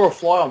 I saw a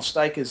fly on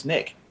Staker's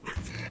neck.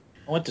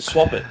 I went to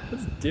swap it.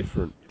 That's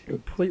different.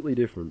 Completely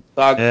different.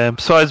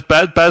 Besides,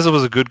 Bazza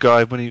was a good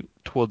guy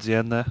towards the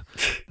end there.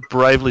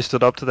 Bravely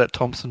stood up to that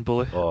Thompson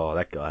bully. Oh,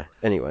 that guy.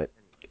 Anyway,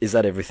 is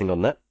that everything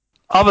on that?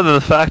 Other than the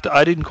fact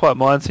I didn't quite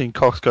mind seeing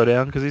Cox go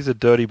down because he's a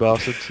dirty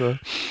bastard. So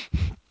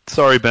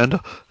sorry,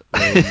 Bender.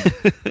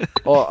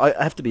 I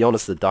have to be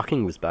honest. The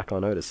ducking was back. I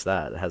noticed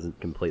that it hasn't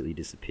completely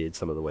disappeared.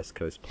 Some of the West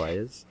Coast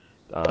players.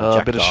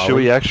 A bit of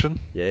shoey action.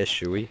 Yeah,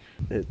 shoey.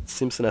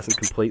 Simpson hasn't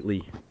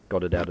completely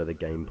got it out of the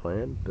game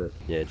plan, but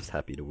yeah, just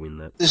happy to win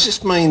that. Does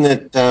this mean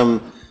that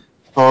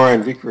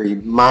Tyrone Vickery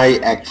may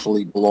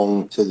actually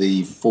belong to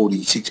the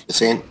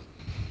 46%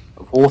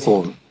 of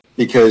Hawthorn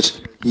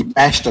because he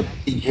bashed a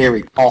big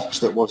hairy Cox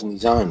that wasn't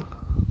his own?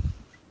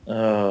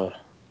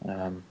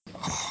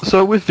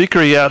 So with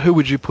Vickery out, who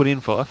would you put in,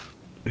 Fife?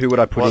 Who would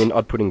I put in?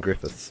 I'd put in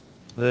Griffiths.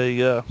 There you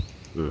go.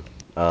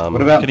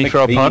 What about Can he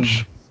throw a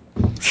punch?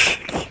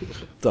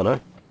 Don't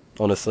know,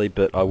 honestly,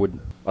 but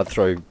I'd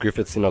throw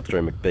Griffiths in, I'd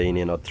throw McBean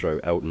in, I'd throw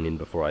Elton in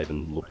before I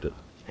even looked at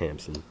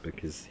Hampson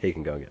because he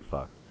can go and get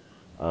fucked.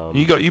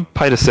 You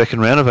paid a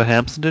second round of a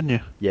Hampson, didn't you?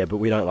 Yeah, but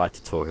we don't like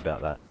to talk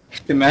about that.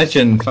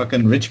 Imagine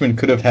fucking Richmond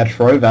could have had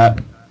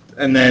Hrovat,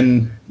 and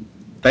then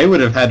they would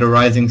have had a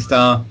rising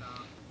star.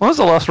 When was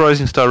the last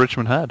rising star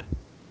Richmond had?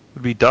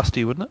 Would be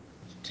Dusty, wouldn't it?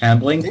 I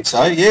Tambling. think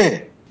so,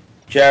 yeah.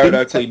 Jarrad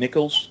Oakley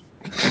Nichols.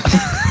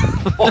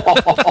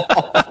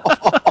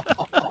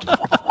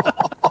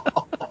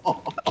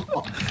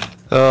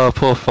 Oh,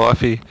 poor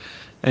Fifey.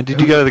 And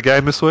did you go to the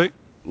game this week?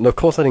 No, of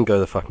course I didn't go to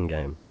the fucking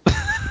game.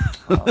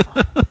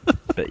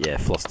 But yeah,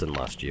 Floston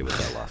last year was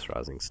our last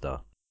rising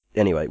star.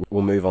 Anyway,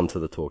 we'll move on to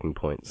the talking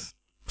points.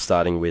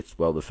 Starting with,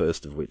 well, the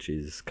first of which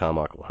is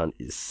Carmichael Hunt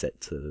is set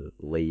to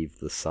leave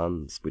the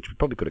Suns, which we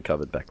probably could have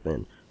covered back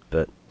then.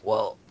 But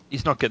Well,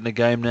 he's not getting a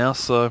game now,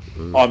 so...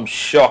 I'm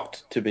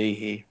shocked to be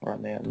here right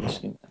now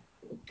listening.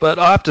 But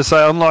I have to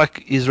say,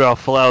 unlike Israel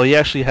Folau, he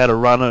actually had a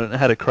run and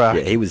had a crack.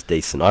 yeah, he was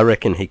decent. I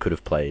reckon he could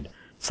have played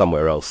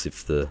somewhere else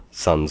if the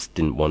Suns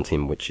didn't want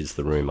him, which is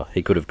the rumour.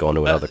 He could have gone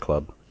to another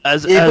club.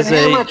 As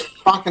how much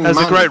fucking a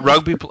money? great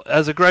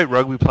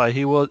rugby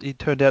player, he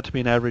turned out to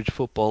be an average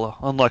footballer.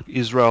 Unlike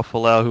Israel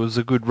Folau, who was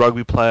a good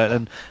rugby player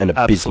and An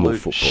abysmal absolute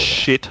footballer.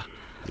 shit,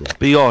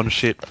 beyond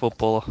shit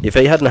footballer. If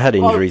he hadn't had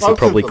injuries, he both of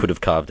probably them. could have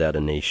carved out a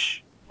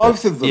niche.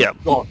 Both of them Yeah.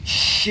 got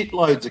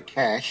shitloads of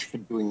cash for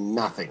doing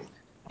nothing.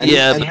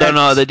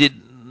 They did.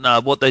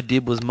 No, what they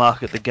did was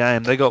market the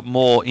game. They got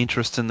more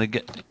interest in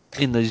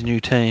in these new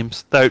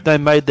teams. They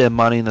made their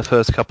money in the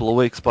first couple of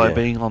weeks by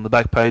being on the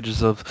back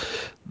pages of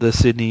the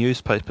Sydney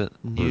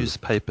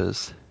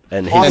newspapers.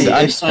 And he's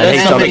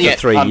done it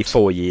for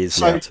 3-4 years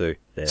now too.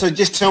 Yeah. So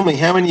just tell me,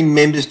 how many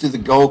members do the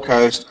Gold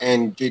Coast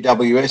and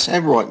GWS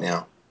have right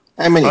now?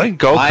 How many? I think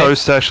Gold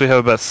Coast actually have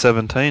about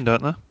 17,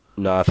 don't they?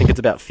 No, I think it's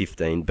about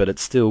 15, but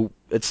it's still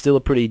a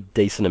pretty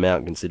decent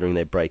amount considering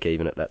they break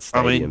even at that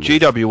stadium. I mean,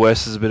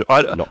 GWS is a bit.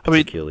 Not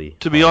particularly.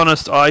 To be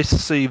honest, I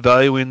see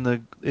value in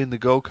the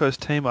Gold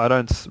Coast team. I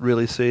don't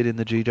really see it in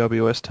the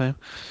GWS team,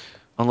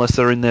 unless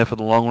they're in there for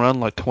the long run,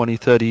 like 20,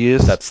 30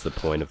 years. That's the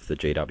point of the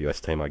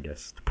GWS team, I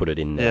guess, to put it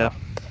in now. Yeah.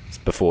 It's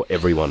before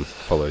everyone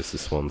follows the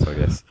Swans, I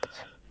guess.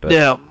 But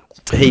yeah.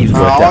 He's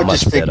worked out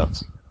much better.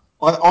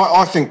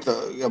 I think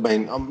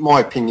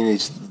my opinion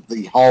is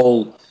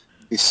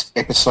this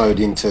episode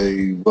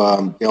into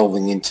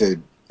delving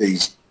into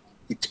these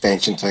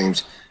expansion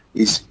teams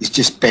is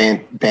just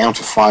bound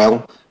to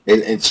fail.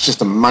 It's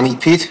just a money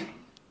pit,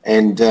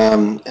 and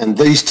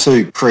these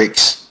two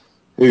pricks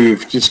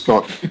who've just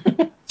got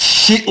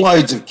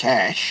shitloads of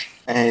cash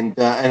and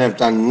have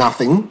done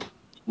nothing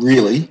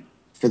really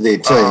for their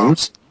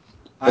teams.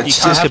 I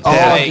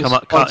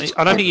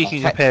don't think you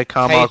can compare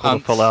Carmichael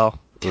to Folau.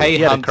 Kay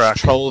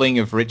Hunt's trolling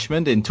of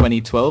Richmond in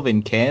 2012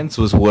 in Cairns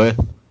was worth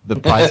the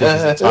price of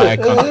his entire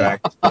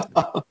contract.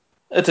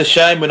 It's a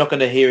shame we're not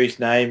going to hear his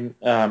name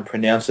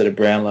pronounced at a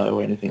Brownlow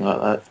or anything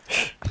like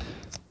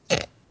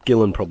that.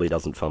 Gillen probably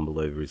doesn't fumble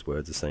over his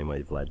words the same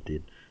way Vlad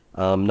did.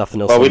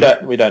 Nothing else. Well,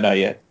 we don't know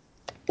yet.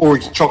 Or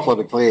it's chocolate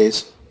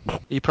eclairs.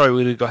 He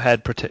probably would have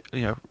had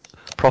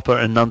proper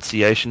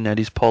enunciation at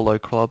his polo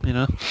club,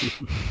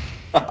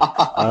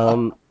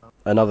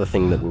 Another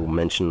thing that we'll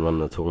mention,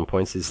 one of the talking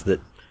points, is that,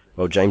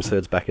 well, James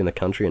Hurd's back in the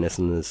country and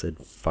Essendon has said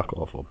fuck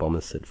off, or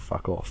Bombers said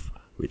fuck off,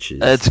 which is...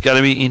 It's going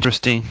to be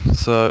interesting.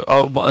 So,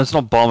 it's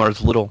not Bomber, it's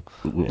Little.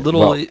 Yeah,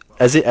 Little... Well,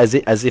 as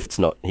if it's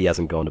not, he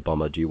hasn't gone to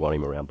Bomber, do you want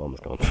him around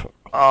Bombers going...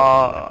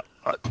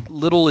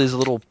 Little is a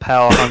little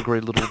power-hungry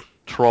little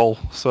troll,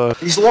 so...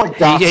 He's like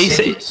Darth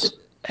Sidious.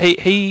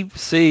 He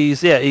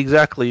sees, yeah,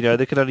 exactly,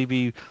 there can only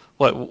be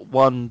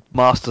one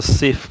Master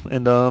Sith,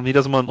 and he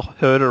doesn't want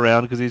Herd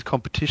around because he's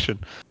competition.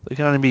 There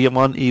can only be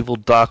one evil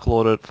Dark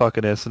Lord at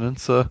fucking Essendon,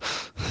 so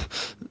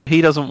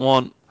he doesn't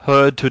want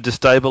Herd to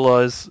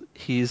destabilise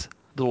his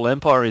little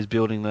empire he's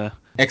building there.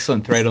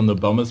 Excellent thread on the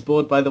Bombers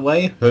board, by the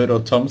way. Herd or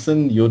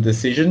Thompson, your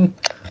decision.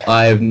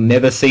 I've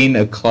never seen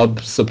a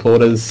club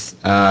supporters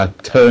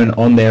turn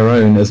on their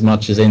own as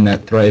much as in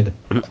that thread.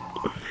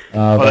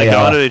 Are they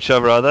going at each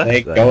other, are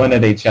they? They're going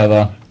at each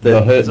other.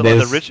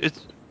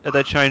 Have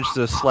they changed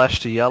the slash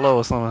to yellow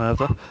or something, have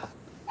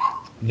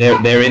they?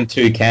 They're in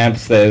two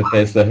camps.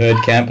 There's the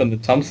Herd camp and the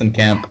Thompson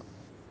camp.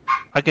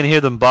 I can hear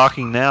them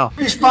barking now.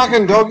 Whose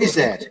fucking dog is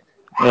that?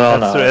 Oh,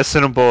 That's the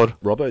Essendon board.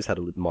 Robbo's had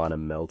a minor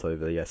melt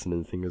over the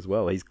Essendon thing as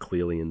well. He's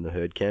clearly in the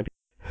Herd camp.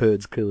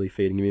 Herd's clearly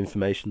feeding him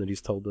information that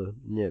he's told to,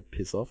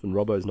 piss off, and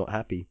Robbo's not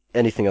happy.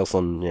 Anything else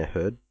on,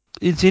 Herd?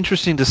 It's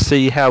interesting to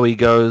see how he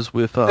goes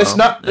with There's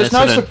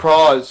no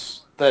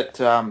surprise that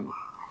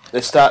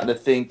they're starting to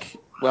think,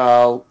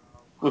 well,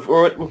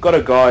 we've got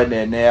a guy in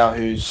there now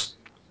who's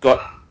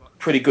got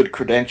pretty good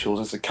credentials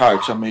as a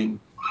coach. I mean,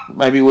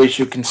 maybe we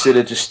should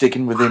consider just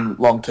sticking with him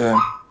long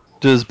term.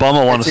 Does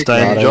Bomber want to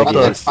stay in the job,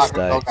 though?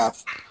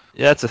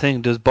 Yeah, that's the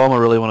thing. Does Bomber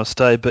really want to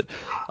stay? But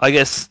I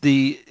guess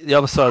the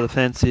other side of the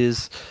fence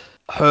is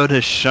Herd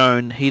has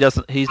shown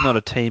he's not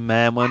a team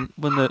man.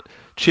 When the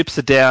chips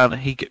are down,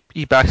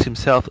 he backs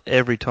himself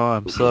every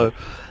time. So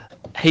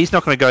he's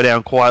not going to go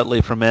down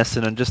quietly from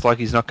Essendon, just like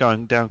he's not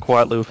going down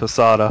quietly with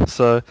Asada.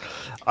 So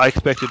I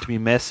expect it to be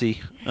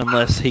messy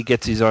unless he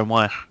gets his own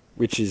way.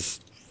 Which is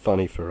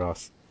funny for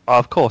us. Oh,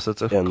 of course,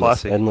 it's a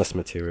classic. Endless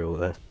material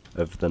there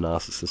of the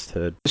narcissist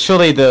Herd.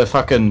 Surely the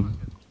fucking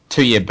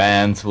 2-year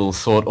bans will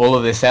sort all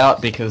of this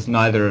out because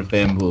neither of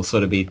them will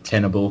sort of be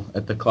tenable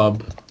at the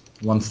club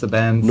once the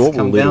bans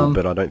come down.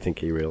 But I don't think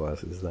he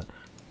realises that.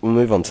 We'll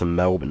move on to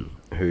Melbourne,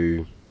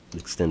 who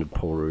extended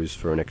Paul Roos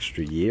for an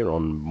extra year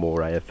on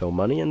more AFL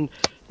money, and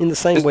in the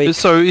same week...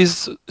 So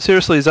is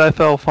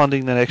AFL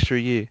funding that extra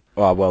year?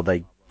 Oh, well,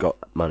 they got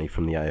money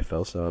from the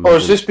AFL, so... Or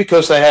is this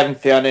because they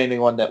haven't found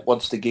anyone that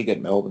wants to gig at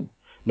Melbourne?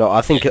 No,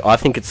 I think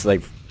it's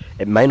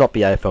it may not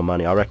be AFL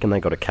money. I reckon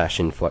they got a cash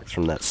influx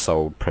from that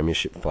sold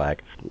premiership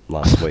flag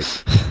last week.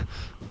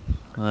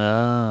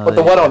 But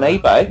the one on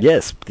eBay?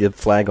 Yes, the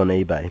flag on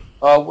eBay.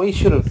 Oh, we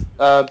should have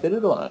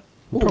bidded on it.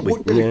 Probably.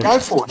 What did it go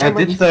for?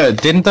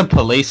 Didn't the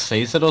police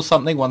seize it or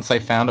something once they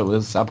found it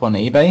was up on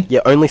eBay?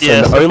 Yeah, only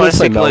so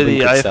basically Melbourne the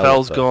could sell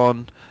AFL's it,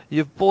 gone,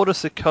 you've bought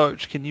us a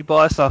coach, can you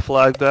buy us our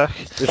flag back?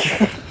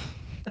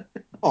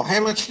 Oh, how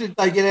much did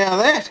they get out of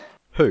that?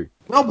 Who?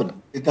 Melbourne.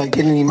 Did they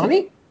get any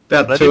money?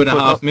 About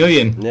 $2.5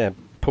 million. Yeah,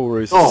 Paul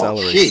Roos'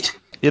 salary. Oh, shit.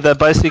 Yeah, they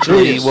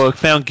basically Jeez. were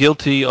found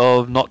guilty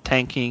of not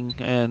tanking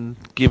and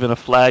given a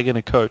flag and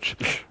a coach.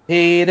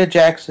 Peter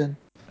Jackson.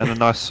 And a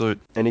nice suit.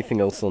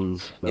 Anything else on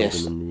Melbourne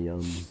Yes.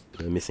 and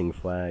the missing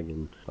flag?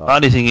 And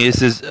Only thing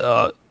is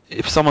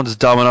if someone's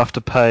dumb enough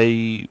to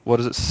pay,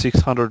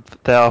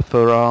 $600,000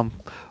 for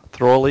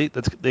Thrawley,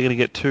 they're going to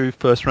get 2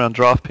 first-round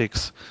draft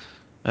picks,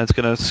 and it's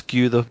going to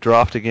skew the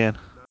draft again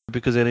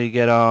because they're going to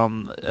get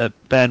a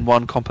band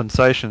 1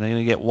 compensation. They're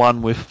going to get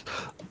one with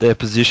their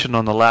position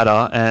on the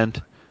ladder, and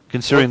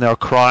considering they were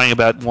crying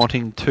about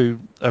wanting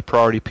a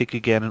priority pick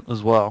again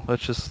as well,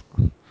 that's just...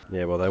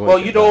 Yeah, well, they won't. Well,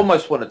 you'd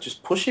almost want to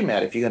just push him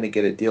out if you're going to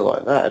get a deal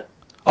like that.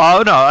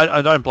 Oh no,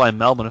 I don't blame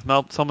Melbourne. If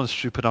someone's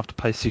stupid enough to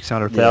pay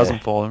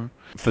 $600,000 for him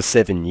for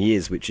 7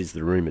 years, which is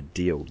the rumoured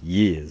deal,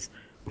 years,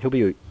 he'll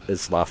be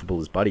as laughable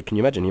as Buddy. Can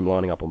you imagine him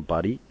lining up on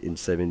Buddy in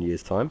 7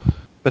 years' time?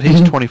 But he's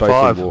 25.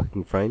 Both in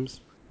walking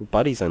frames. Well,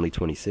 Buddy's only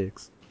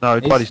 26.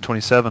 No, Buddy's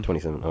 27.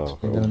 27.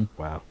 Oh,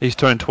 wow. He's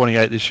turning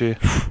 28 this year.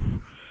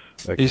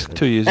 Okay. He's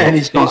 2 years And old.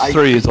 he's got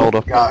 3 years older.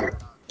 Go.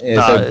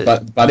 Yeah,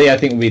 so Buddy, I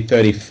think, would be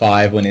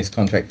 35 when his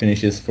contract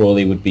finishes.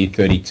 Frawley would be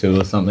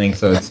 32 or something,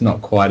 so it's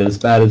not quite as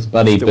bad as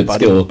Buddy,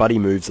 still... Buddy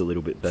moves a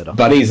little bit better.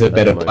 Buddy's a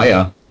better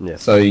player,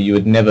 so you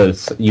would never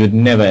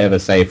ever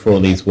say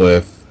Frawley's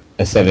worth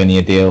a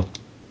 7-year deal.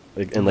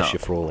 Unless you're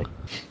Frawley.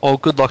 Oh,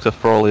 good luck to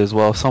Frawley as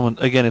well.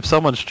 If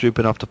someone's stupid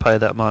enough to pay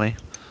that money.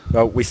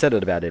 Well, we said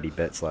it about Eddie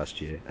Betts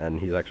last year, and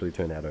he's actually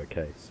turned out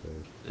okay, so...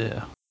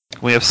 Yeah.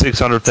 We have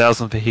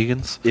 600,000 for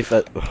Higgins. If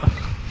that...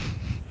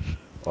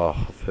 Oh,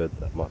 I've heard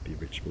that might be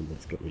Richmond.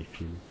 That's got me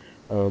fuming.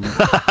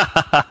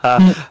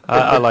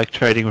 I like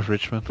trading with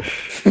Richmond.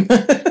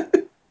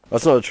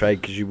 That's not a trade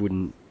because you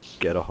wouldn't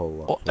get a whole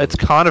lot. Well, it's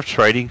kind of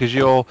trading because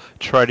you're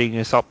trading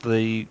us up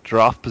the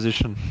draft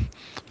position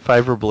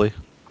favourably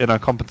in a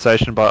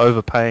compensation by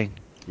overpaying.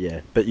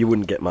 Yeah, but you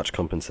wouldn't get much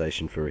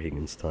compensation for a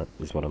Higgins type,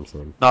 is what I'm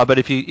saying. No,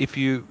 but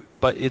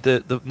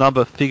the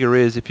number figure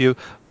is if you're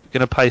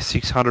going to pay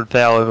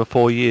 600,000 over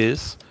 4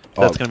 years,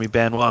 that's going to be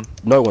band one.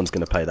 No one's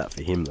going to pay that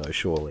for him though,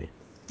 surely.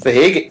 For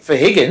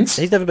Higgins?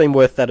 He's never been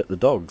worth that at the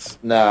Dogs.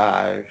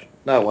 No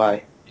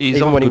way. He's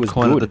Even on when he good was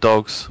coin good. at the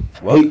Dogs.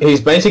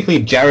 He's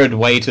basically Jarrad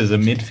Waite as a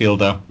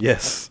midfielder.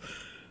 Yes,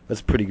 that's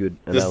a pretty good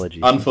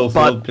analogy. Just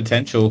unfulfilled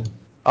potential.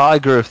 I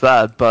agree with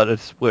that, but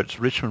it's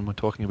Richmond we're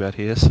talking about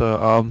here,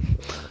 so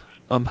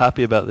I'm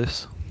happy about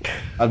this.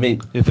 I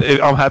mean,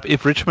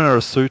 if Richmond are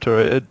a suitor,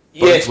 it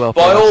Yes, bodes well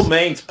by for all us.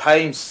 means,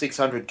 pay him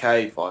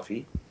 600k,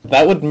 Fifey.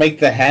 that would make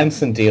the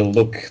Hansen deal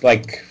look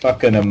like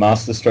fucking a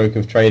masterstroke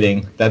of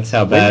trading. That's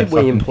how When bad did we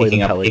fucking employ the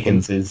picking up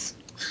Pelicans? Higgins is.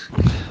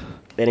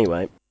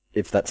 Anyway,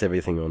 if that's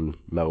everything on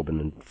Melbourne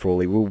and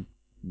Frawley,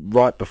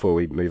 right before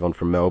we move on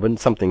from Melbourne,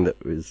 something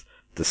that was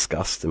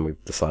discussed and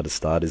we've decided to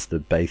start is the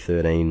Bay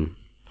 13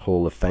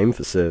 Hall of Fame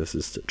for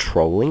services to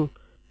trolling,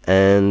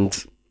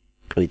 and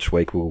each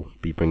week we'll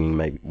be bringing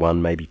maybe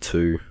one, maybe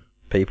two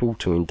people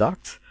to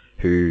induct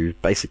who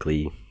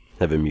basically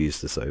have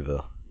amused us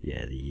over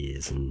the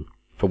years and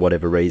for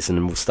whatever reason,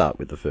 and we'll start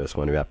with the first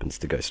one who happens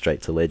to go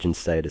straight to legend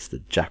status, the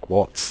Jack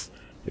Watts,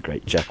 the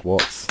great Jack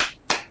Watts.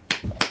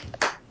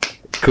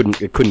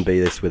 It couldn't be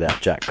this without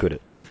Jack, could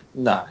it?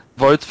 No.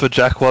 Votes for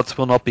Jack Watts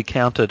will not be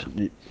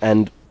counted.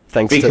 And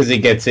Because he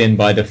gets in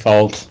by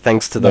default.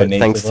 Thanks to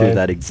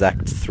that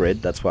exact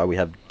thread, that's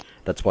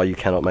why you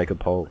cannot make a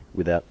poll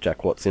without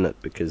Jack Watts in it,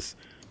 because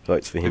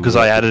votes for him. Because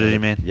I added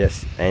him in.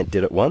 Yes, Ant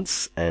did it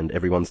once, and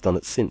everyone's done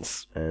it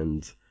since.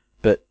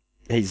 But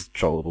he's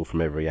trollable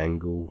from every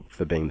angle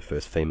for being the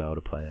first female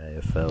to play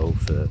AFL,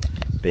 for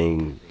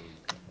being,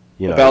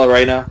 a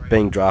ballerina,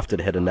 being drafted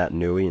ahead of Nat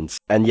Nui,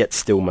 and yet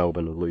still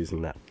Melbourne are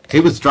losing that. He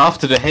was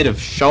drafted ahead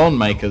of Sean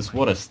Makers.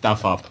 What a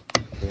stuff up.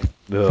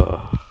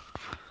 Ugh.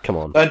 Come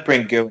on. Don't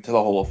bring Goo into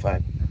the Hall of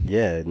Fame.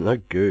 Yeah, no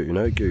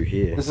goo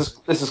here. This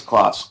is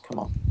class. Come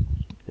on.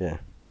 Yeah,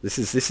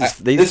 these I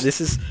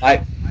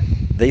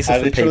are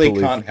for literally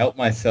people can't help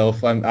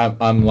myself.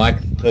 I'm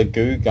like the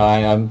goo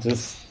guy. I'm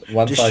just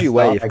you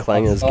wait if I can't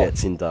Clangers stop.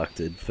 gets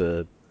inducted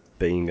for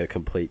being a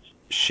complete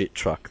shit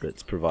truck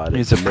that's provided.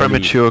 He's a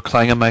premature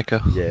clanger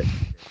maker. Yeah.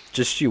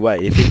 Just you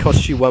wait. If he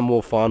costs you one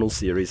more final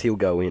series, he'll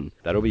go in.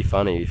 That'll be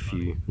funny if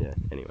you... Yeah,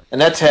 anyway.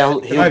 And that's how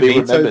he'll be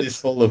remembered. This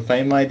Hall of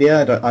Fame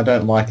idea? I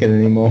don't like it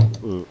anymore.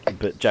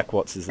 But Jack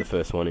Watts is the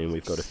first one in.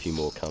 We've got a few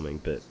more coming,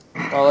 but...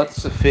 Well,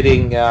 that's a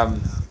fitting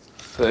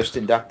first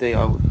inductee,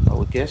 I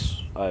would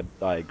guess. I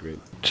agree.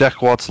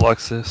 Jack Watts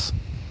likes this.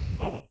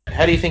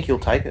 How do you think he'll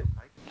take it?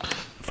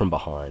 From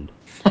behind.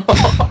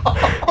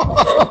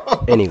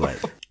 Anyway,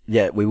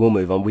 yeah, we will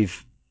move on.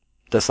 We've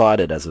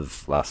decided as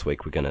of last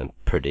week we're going to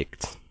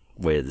predict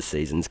where the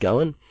season's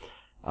going.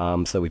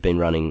 So we've been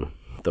running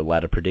the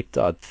ladder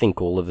predictor. I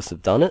think all of us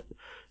have done it.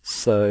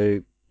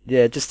 So,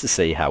 yeah, just to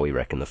see how we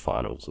reckon the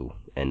finals will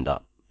end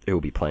up. Who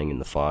will be playing in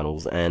the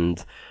finals.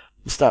 And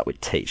we'll start with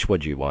Teach.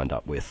 What do you wind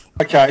up with?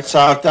 Okay, so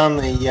I've done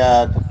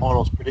the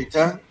finals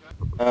predictor.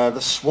 The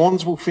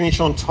Swans will finish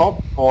on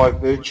top by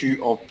virtue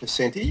of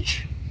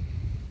percentage.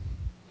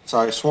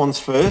 So Swans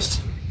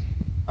first,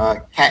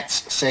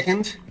 Cats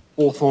second,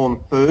 Hawthorn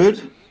third,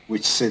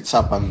 which sets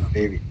up a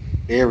very,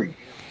 very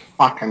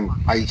fucking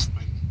tasty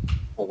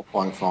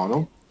qualifying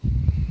final.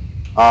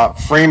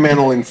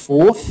 Fremantle in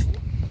fourth,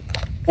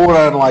 Port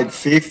Adelaide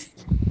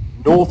fifth,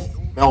 North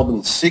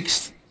Melbourne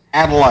sixth,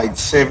 Adelaide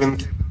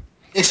seventh,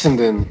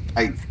 Essendon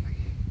eighth,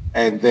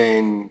 and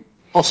then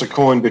toss a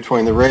coin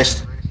between the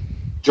rest,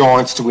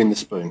 Giants to win the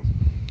spoon.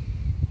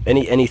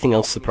 Anything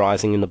else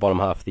surprising in the bottom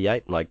half of the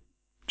eight? Like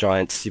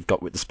Giants, you've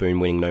got with the spoon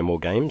winning no more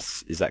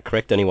games. Is that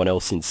correct? Anyone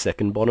else in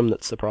second bottom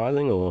that's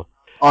surprising? Or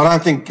I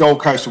don't think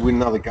Gold Coast will win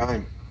another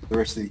game the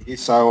rest of the year,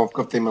 so I've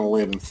got them in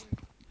 11th.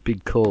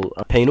 Big call.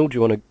 Penal, do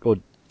you want to go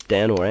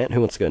Dan or Ant?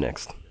 Who wants to go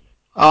next?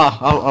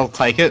 I'll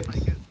take it.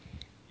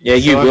 Yeah,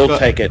 you will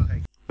take it.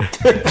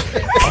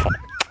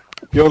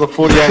 You're the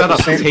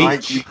 48%,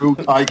 mate. You will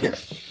take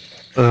it.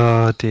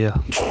 Oh, dear.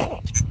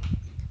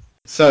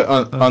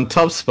 So on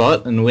top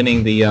spot and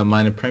winning the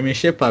minor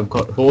premiership, I've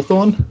got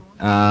Hawthorn.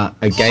 A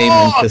game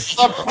and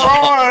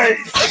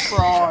Surprise!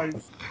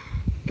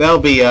 There'll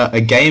be a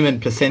game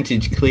and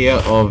percentage clear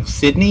of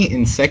Sydney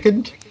in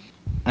second,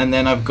 and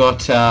then I've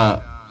got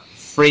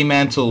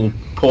Fremantle,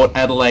 Port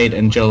Adelaide,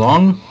 and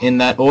Geelong in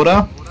that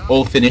order,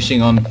 all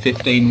finishing on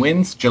 15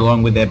 wins.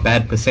 Geelong with their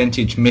bad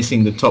percentage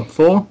missing the top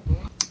four.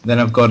 Then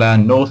I've got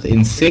North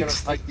in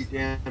sixth. Take you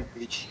down,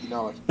 bitch. You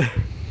know it.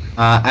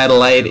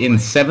 Adelaide in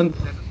seventh,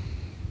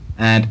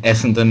 and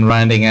Essendon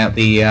rounding out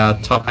the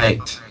top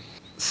eight.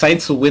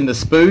 Saints will win the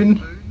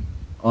spoon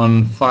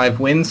on 5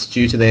 wins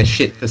due to their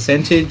shit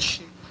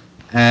percentage,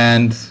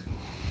 and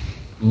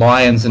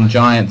Lions and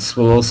Giants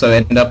will also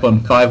end up on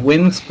 5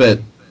 wins, but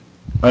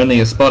only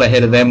a spot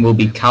ahead of them will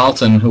be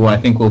Carlton, who I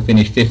think will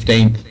finish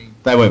 15th.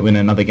 They won't win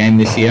another game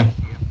this year.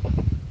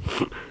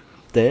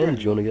 Dan,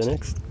 do you want to go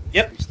next?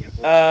 Yep.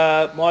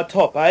 My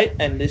top 8,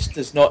 and this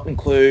does not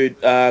include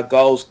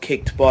goals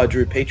kicked by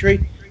Drew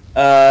Petrie.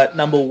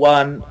 Number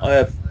 1, I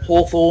have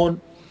Hawthorn.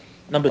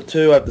 Number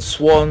 2, I have the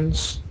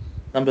Swans.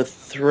 Number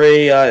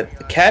 3, I have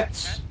the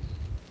Cats.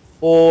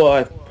 4, I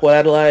have Port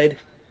Adelaide.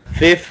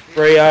 5th,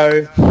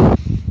 Freo.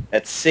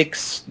 At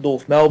 6,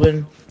 North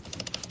Melbourne.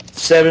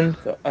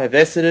 7th, I have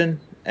Essendon.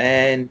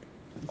 And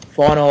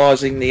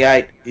finalising the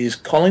 8 is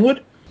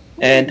Collingwood.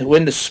 And to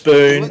win the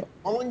spoon... Let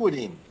Collingwood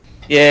in.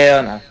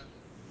 Yeah,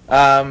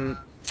 I know.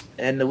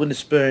 And to win the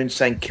spoon,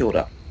 St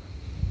Kilda.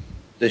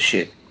 The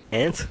shit.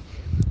 Ant?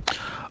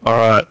 All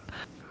right.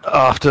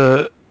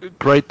 After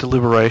great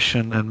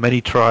deliberation and many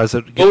tries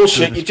at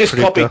Bullshit, you just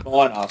predictor. copied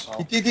mine, You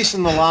asshole. did this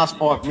in the last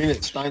 5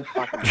 minutes. Don't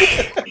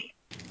fucking...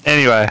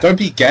 Anyway, Don't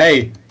be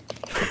gay.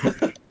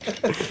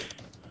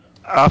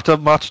 after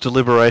much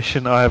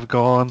deliberation, I have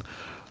gone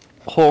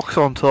Hawks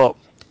on top,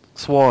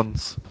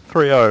 Swans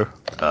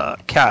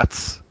 3-0,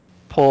 Cats,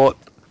 Port,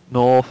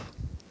 North,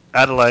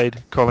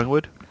 Adelaide,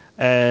 Collingwood,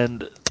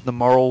 and the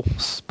moral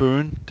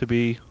spoon to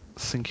be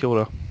St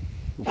Kilda.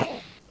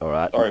 All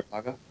right. Sorry,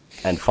 Parker.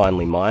 And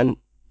finally mine,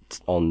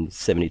 on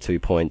 72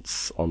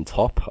 points on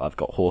top, I've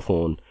got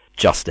Hawthorn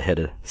just ahead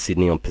of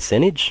Sydney on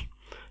percentage.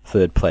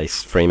 Third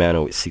place,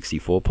 Fremantle with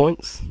 64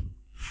 points.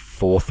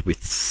 Fourth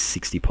with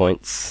 60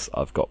 points,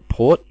 I've got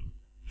Port.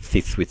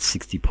 Fifth with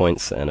 60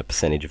 points and a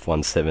percentage of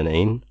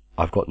 117,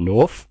 I've got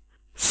North.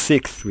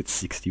 Sixth with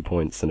 60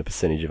 points and a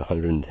percentage of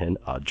 110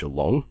 are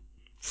Geelong,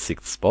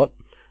 sixth spot.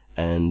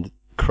 And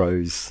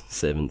Crows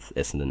 7th,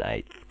 Essendon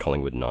 8th,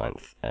 Collingwood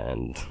 9th,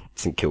 and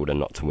St Kilda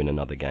not to win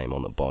another game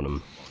on the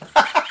bottom.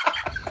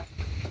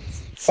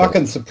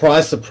 Fucking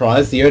surprise,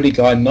 surprise. The only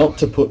guy not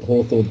to put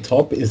Hawthorn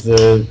top is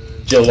the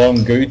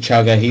Geelong goo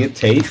chugger here,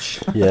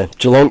 Teach. Yeah,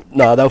 Geelong,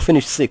 no, they'll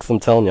finish 6th,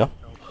 I'm telling you.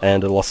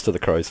 And a loss to the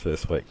Crows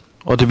first week.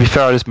 Well, to be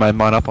fair, I just made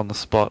mine up on the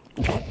spot.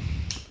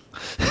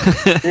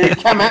 Yeah,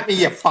 come at me,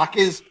 you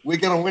fuckers. We're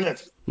going to win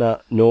it. No,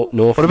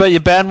 North. What about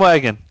your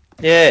bandwagon?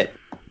 Yeah.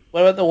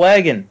 What about the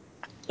wagon?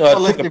 I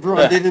left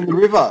everyone dead in the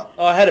river.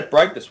 Oh, I had it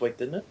break this week,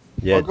 didn't it?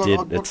 Yeah, it did.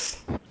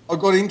 I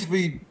got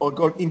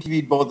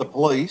interviewed by the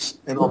police,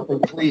 and I've been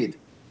cleared.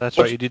 That's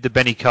right, you did the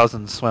Benny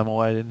Cousins swam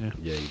away, didn't you?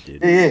 Yeah, you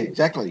did. Yeah,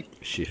 exactly.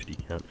 Shifty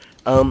cunt.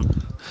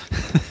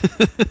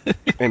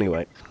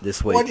 Anyway,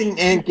 this Why week... didn't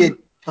Ant get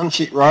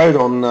Cunt Road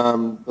on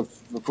the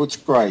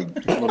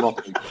Footscray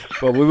Monopoly?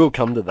 Well, we will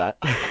come to that.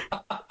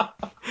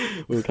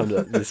 We'll come to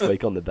that this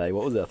week on the day.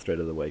 What was our thread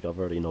of the week? I've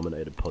already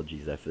nominated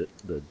Podgy's effort.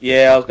 I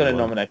was going to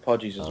nominate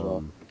Podgy's as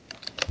well.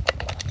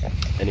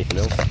 Anything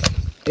else?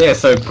 Yeah,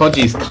 so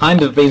Podgy's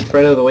kind of been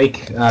thread of the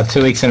week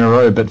 2 weeks in a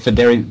row, but for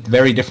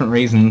very different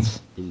reasons.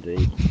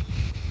 Indeed.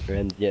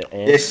 And yeah,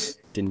 Ant Yes.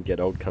 didn't get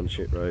Old Cunt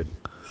Shit Road,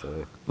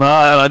 so... No,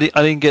 I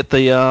didn't get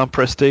the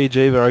prestige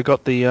either. I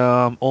got the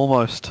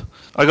almost.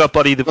 I got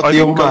bloody.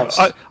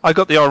 I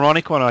got the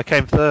ironic one. I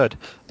came third.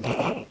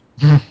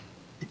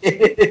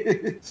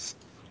 Yes.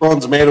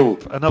 Bronze medal.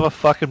 Another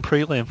fucking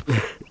prelim.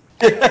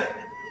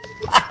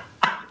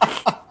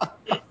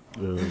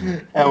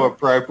 How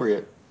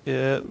appropriate.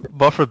 Yeah,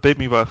 Bofford beat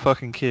me by a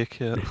fucking kick.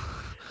 Yeah.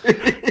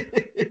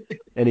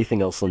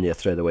 Anything else on your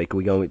thread of the week? Are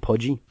we going with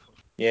Podgy?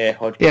 Yeah,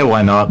 Hodge. Yeah,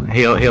 why not?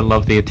 He'll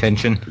love the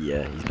attention.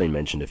 Yeah, he's been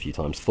mentioned a few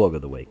times. Flog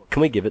of the week.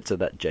 Can we give it to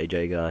that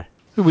JJ guy?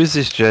 Who is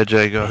this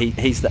JJ guy?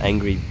 He's the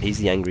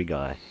angry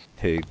guy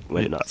who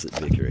went nuts at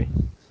Vickery.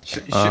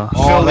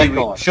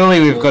 Surely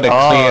we've got a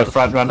clear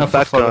front runner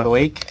for Flog of the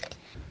week.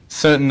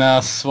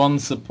 Certain Swan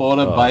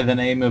supporter by the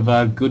name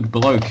of Good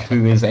Bloke,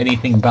 who is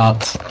anything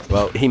but.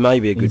 Well, he may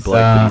be a good bloke,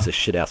 but he's a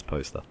shithouse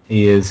poster.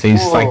 He is.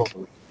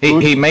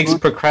 He makes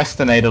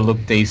Procrastinator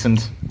look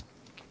decent.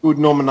 Good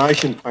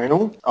nomination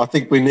panel. I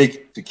think we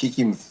need to kick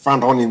him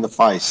front on in the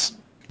face.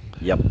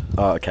 Yep.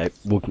 Okay.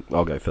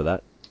 I'll go for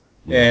that.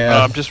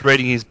 Yeah. I'm just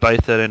reading his Bay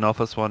 13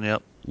 office one.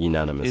 Yep.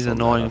 Unanimous. He's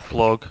annoying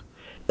flog.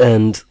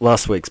 And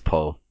last week's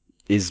poll: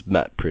 is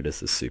Matt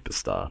Priddis a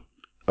superstar?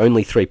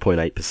 Only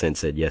 3.8%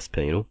 said yes,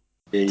 Penal.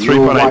 Yeah,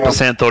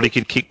 3.8% thought he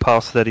could kick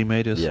past 30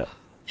 metres. Yeah.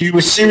 You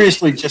were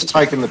seriously just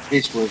taking the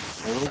piss with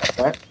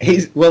that.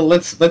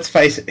 Let's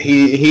face it.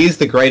 He is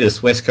the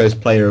greatest West Coast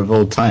player of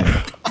all time.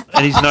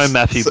 And he's no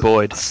Matthew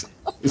Boyd.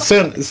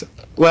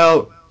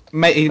 Well,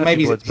 he's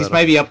better.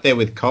 maybe up there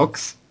with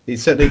Cox.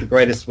 He's certainly the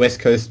greatest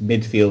West Coast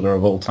midfielder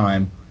of all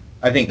time.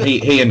 I think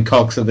he and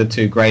Cox are the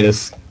two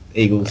greatest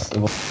Eagles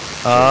of all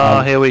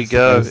time. Here we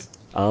go.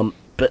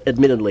 But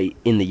admittedly,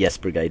 in the yes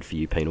brigade for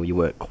you, Penal, you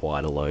weren't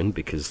quite alone,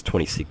 because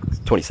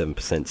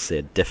 27%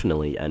 said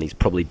definitely, and he's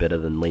probably better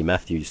than Lee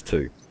Matthews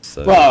too.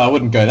 So. Well, I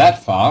wouldn't go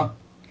that far.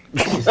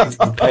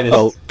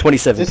 Well,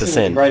 27%. Just as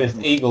the greatest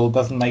Eagle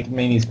doesn't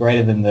mean he's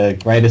greater than the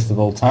greatest of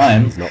all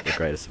time. He's not the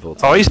greatest of all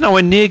time. Oh, he's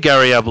nowhere near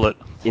Gary Ablett.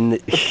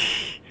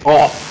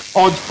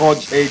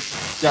 Hodge head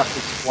just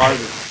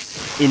exploded.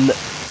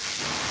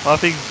 I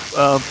think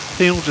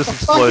Penal just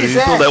exploded. He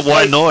saw that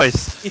white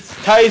noise. It's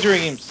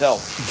tasering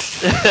himself.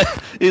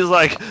 He's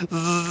like,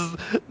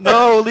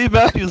 no, Lee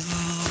Matthews.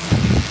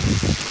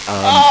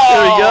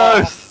 There he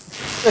goes.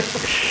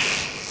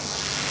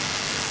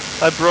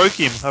 I broke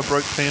him. I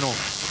broke Penal.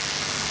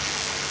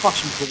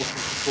 Fucking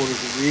Hawthorn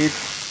supporters are weird.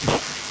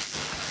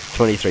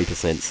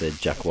 23% said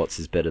Jack Watts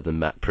is better than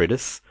Matt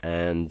Prittis,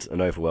 and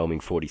an overwhelming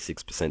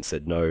 46%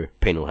 said no,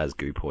 Penal has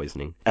goo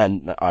poisoning.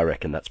 And I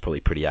reckon that's probably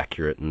pretty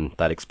accurate, and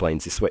that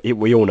explains this.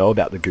 We all know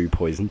about the goo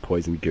poison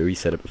goo. He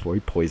said it before. He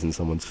poisoned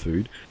someone's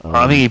food.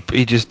 I think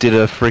he just did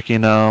a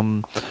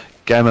freaking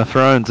Game of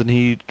Thrones, and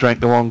he drank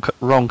the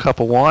wrong cup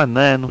of wine.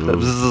 Then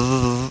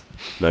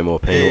no more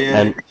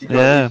Penal. He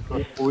got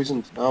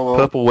poisoned. Oh well.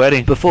 Purple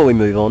Wedding. Before we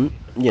move on,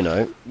 you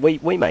know, we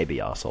may be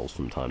arseholes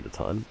from time to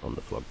time on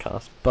the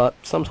vlogcast, but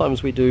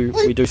sometimes we do.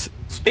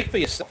 Speak for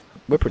yourself.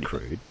 We're pretty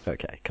crude.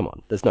 Okay, come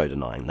on. There's no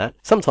denying that.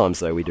 Sometimes,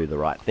 though, we do the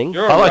right thing.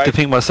 I like to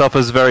think myself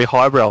as very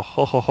highbrow.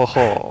 Ho ho ho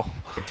ho.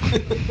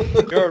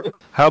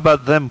 How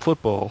about them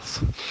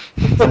footballs?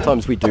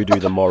 Sometimes we do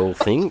the moral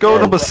thing. Go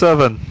number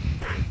 7.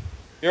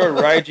 You're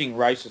a raging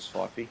racist,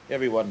 Fifey.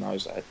 Everyone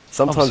knows that.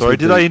 I'm sorry,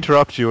 did I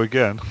interrupt you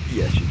again?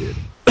 Yes, you did.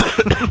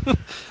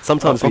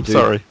 Sometimes we do.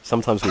 Sorry.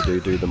 Sometimes we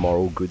do the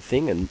moral good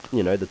thing, and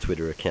you know the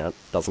Twitter account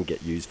doesn't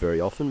get used very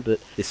often,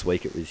 but this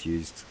week it was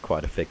used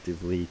quite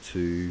effectively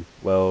to.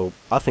 Well,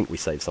 I think we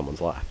saved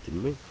someone's life,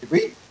 didn't we? Did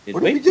we?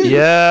 What did we do?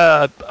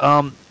 Yeah,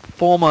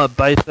 former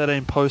Bay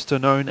 13 poster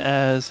known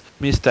as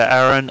Mr.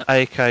 Aaron,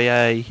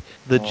 aka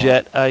the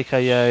Jet,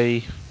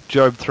 aka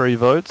Job 3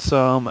 votes,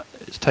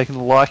 is taking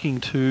a liking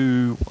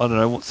to, I don't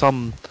know,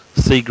 some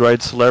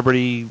C-grade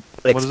celebrity.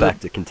 X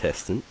Factor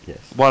contestant, yes.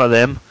 One of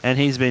them, and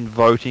he's been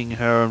voting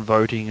her,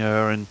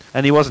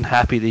 and he wasn't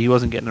happy that he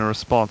wasn't getting a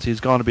response. He's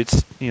gone a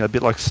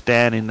bit like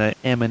Stan in the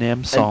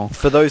Eminem song. And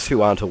for those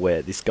who aren't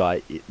aware, this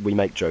guy, we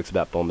make jokes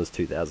about Bombers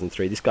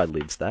 2003. This guy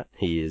lives that.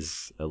 He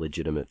is a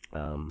legitimate.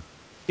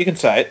 You can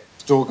say it.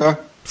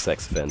 Stalker.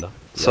 Sex offender.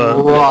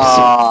 So,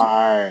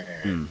 Right.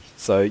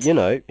 So, you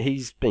know,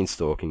 he's been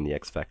stalking the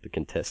X Factor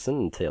contestant,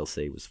 and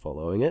TLC was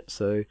following it,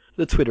 so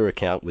the Twitter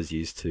account was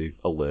used to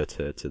alert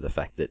her to the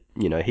fact that,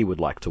 you know, he would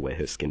like to wear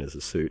her skin as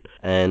a suit.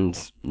 And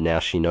now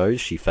she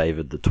knows. She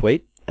favoured the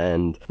tweet,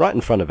 and right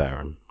in front of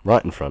Aaron.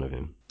 Right in front of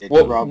him.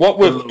 What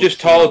we've just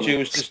told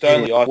you is just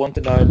only, I want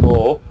to know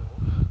more.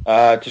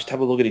 Just have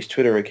a look at his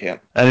Twitter account.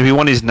 And if you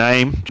want his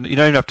name, you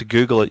don't even have to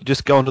Google it.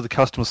 Just go onto the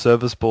customer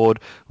service board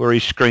where he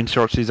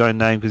screenshots his own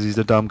name because he's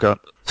a dumb cunt.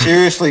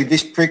 Seriously,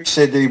 this prick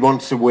said that he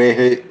wants to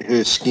wear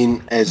her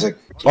skin as a...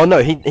 Oh,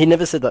 no, he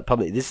never said that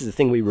publicly. This is the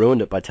thing, we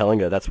ruined it by telling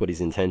her that's what his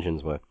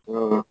intentions were.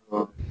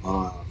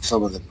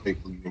 Some of the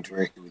people you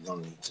interacted with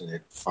on the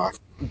internet. Fuck.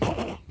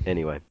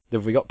 Anyway,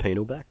 have we got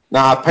Penal back?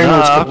 Nah,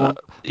 Penal's gone.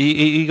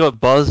 He got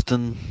buzzed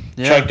and...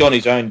 Yeah. Choked on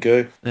his own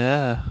goo.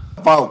 Yeah.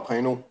 Bail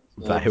Penal.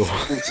 Bail.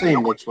 We'll see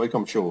him next week,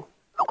 I'm sure.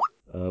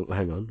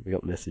 Hang on, we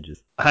got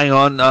messages. Hang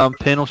on,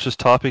 Penal's just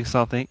typing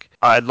something.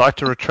 I'd like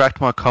to retract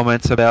my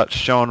comments about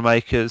Sean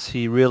Makers.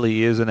 He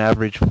really is an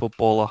average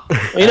footballer.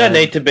 Well, you don't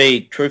need to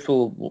be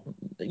truthful.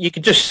 You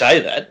could just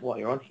say that while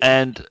you're on here.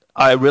 And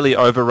I really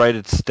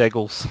overrated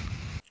Steggles.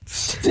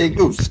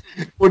 Steggles?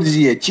 What is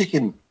he, a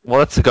chicken? Well,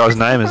 that's the guy's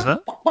name, isn't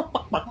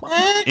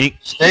it?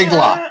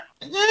 Stegler.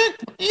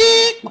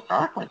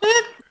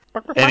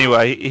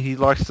 Anyway, he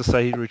likes to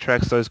say he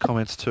retracts those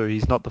comments too.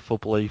 He's not the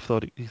footballer he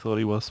thought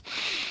he was.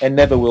 And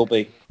never will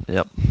be.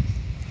 Yep.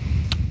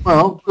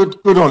 Well,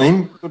 good on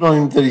him. Good on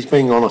him that he's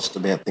being honest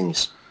about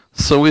things.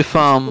 So if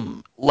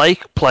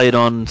Lake played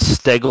on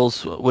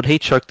Steggles, would he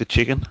choke the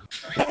chicken?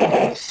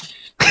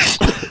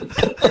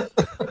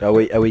 Are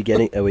we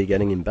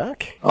getting him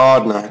back?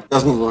 Oh no,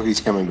 doesn't look like he's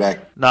coming back.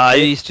 No,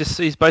 he's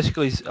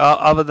basically,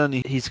 other than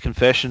his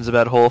confessions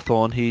about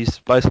Hawthorn, he's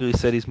basically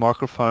said his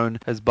microphone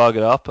has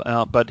buggered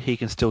up, but he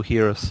can still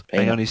hear us.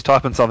 Hang on, he's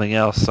typing something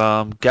else.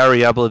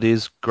 Gary Ablett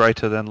is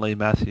greater than Lee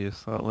Matthews.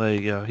 So there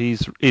you go.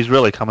 He's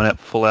really coming out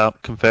full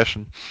out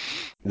confession.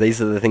 These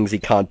are the things he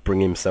can't bring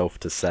himself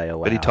to say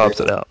aloud. But he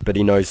types it out. But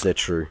he knows they're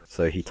true,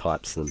 so he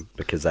types them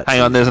because that's... Hang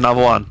on, there's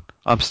another one.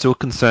 I'm still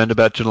concerned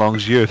about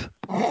Geelong's youth.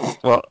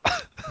 Well...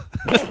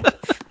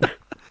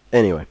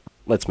 Anyway,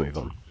 let's move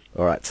on.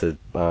 Alright, so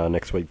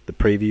next week, the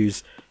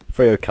previews.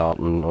 Freo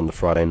Carlton on the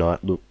Friday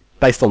night. Look,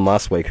 based on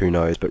last week, who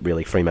knows, but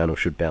really Fremantle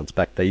should bounce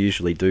back. They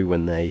usually do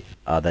when they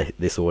are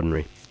this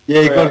ordinary.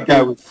 Yeah, you've got to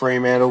go with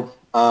Fremantle.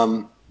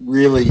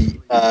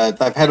 Really,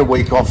 they've had a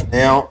week off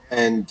now,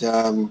 and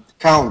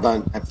Carlton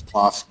don't have the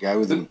class to go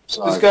with them.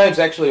 So. This game's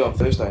actually on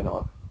Thursday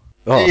night.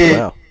 Oh, yeah,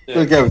 wow. Got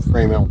to go with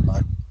Fremantle,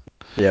 though.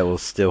 Yeah, well,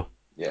 still.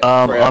 Yeah,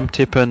 I'm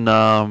tipping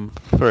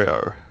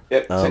Freo.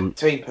 Yep,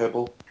 Team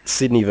Purple.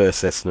 Sydney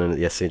versus Essendon at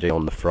the SCG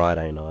on the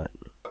Friday night.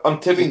 I'm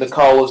tipping the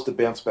Koalas to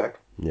bounce back.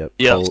 Yep.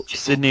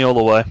 Sydney all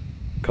the way.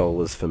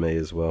 Koalas for me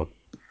as well.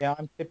 Yeah,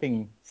 I'm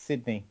tipping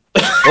Sydney.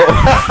 Hey,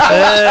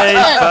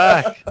 he's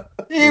back.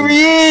 Here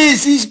he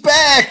is. He's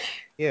back.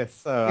 Yes,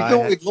 so We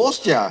thought we'd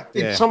lost you.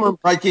 Did Yeah. someone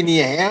break into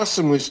your house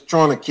and was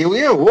trying to kill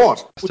you, or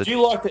what? Would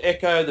you like to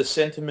echo the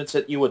sentiments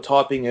that you were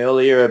typing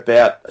earlier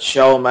about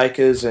shower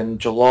makers and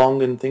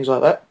Geelong and things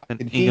like that? And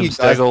could hear Ingham you guys.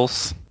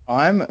 Steggles.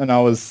 and I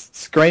was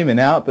screaming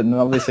out, but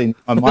obviously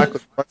my mic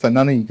was broke, so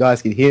none of you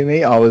guys could hear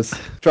me. I was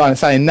trying to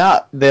say,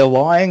 nah, they're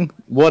lying.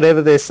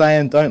 Whatever they're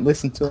saying, don't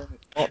listen to them.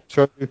 Not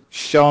true.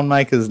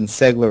 Schoenmakers and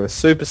Segler are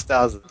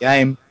superstars of the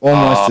game,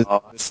 almost as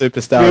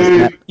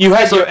superstars. You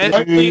had So, your and-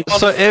 only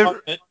so on ev-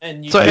 moment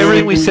and you So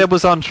everything we said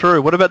was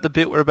untrue. What about the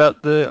bit where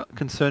about the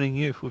concerning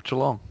youth with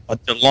Geelong?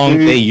 Geelong,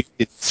 their youth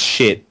is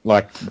shit.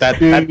 Like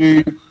that.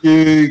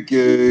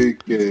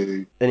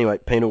 Anyway,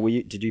 Penal,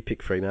 did you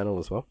pick Fremantle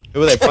as well?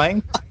 Who are they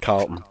playing?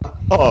 Carlton.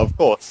 Oh, of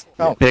course.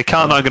 Yeah. Yeah,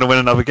 Carlton aren't going to win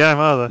another game,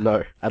 are they?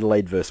 No,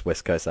 Adelaide versus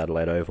West Coast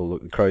Adelaide Oval.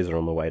 Look, the Crows are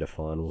on the way to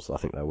finals. I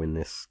think they'll win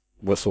this.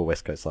 We saw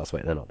West Coast last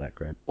week. They're not that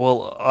great.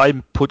 Well, I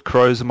put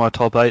Crows in my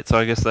top 8, so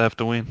I guess they have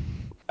to win.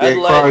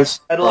 Adelaide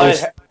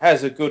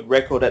has a good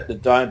record at the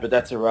Dome, but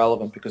that's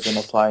irrelevant because they're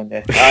not playing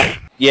there.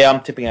 Yeah,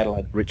 I'm tipping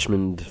Adelaide.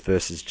 Richmond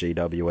versus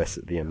GWS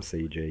at the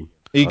MCG.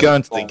 Are you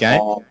going to the game?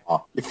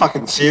 You're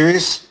fucking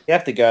serious? You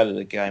have to go to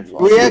the game. Do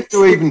we have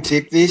to even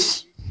tip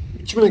this?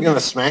 Richmond are going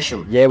to smash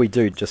them. Yeah, we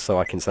do, just so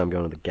I can say I'm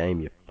going to the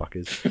game, you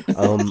fuckers.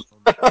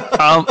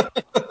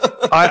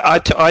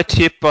 I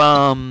tip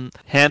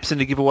Hampson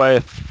to give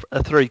away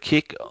a free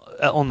kick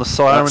on the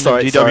siren and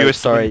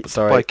GWS to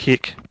win by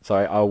kick.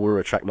 Sorry, I will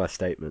retract my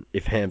statement.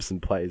 If Hampson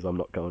plays, I'm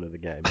not going to the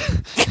game.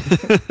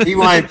 He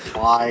won't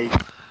play.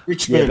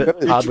 Richmond, yeah,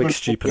 but Hardwick's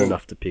stupid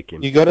enough to pick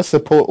him. You got to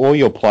support all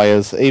your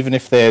players, even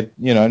if they're,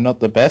 not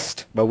the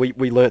best. But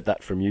we learnt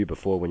that from you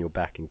before when you're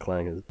back in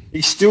Clangers.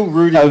 He's still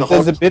rooting.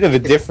 There's a bit of a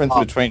difference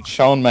between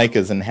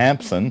Schoenmakers and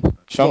Hampson.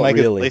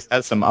 Schoenmakers at least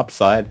has some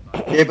upside.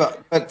 Yeah,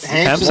 but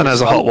Hampson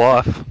has a hot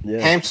wife. Yeah.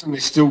 Hampson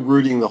is still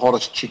rooting the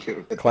hottest chick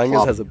at the Clangers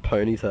club. has a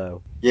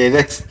ponytail. Yeah,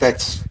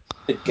 that's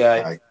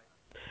gay.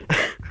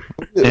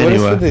 What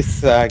is with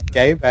this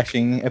gay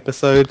bashing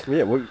episode?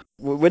 Yeah,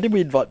 when did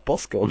we invite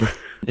Bosco on?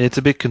 It's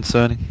a bit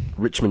concerning.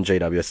 Richmond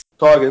GWS.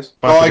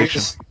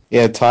 Tigers.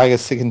 Yeah,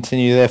 Tigers to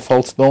continue their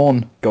false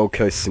dawn. Gold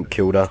Coast St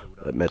Kilda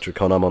at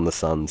Metricon. I'm on the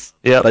Suns.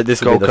 Yeah,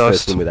 this will be the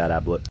first one without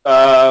Ablett.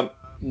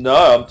 No,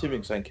 I'm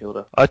tipping St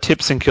Kilda. I tip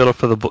St Kilda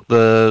for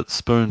the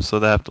Spoons, so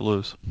they have to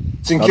lose.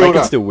 St Kilda. They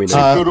can still win.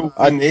 St Kilda will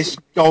win this.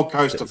 Gold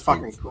Coast are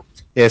fucking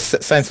cooked. Yeah,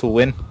 Saints will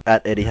win.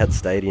 At Etihad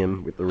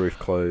Stadium with the roof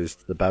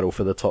closed, the battle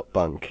for the top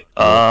bunk.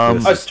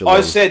 I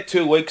said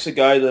 2 weeks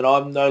ago that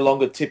I'm no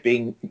longer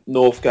tipping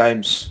North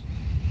games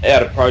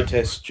out of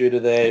protest due to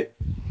their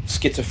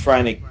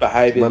schizophrenic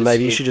behaviour. Well,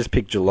 maybe you should just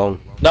pick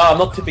Geelong. No, I'm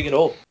not tipping at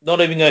all. Not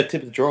even going to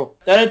tip the draw.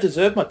 They don't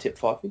deserve my tip,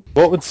 Fifey.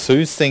 What would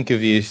Suze think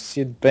of you?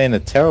 You'd been a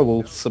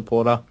terrible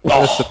supporter. You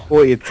gotta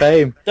support your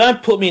team.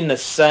 Don't put me in the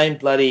same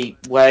bloody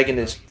wagon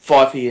as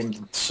Fifey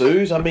and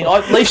Suze. I mean,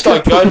 at least I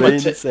go to my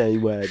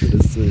same wagon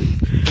as Suze.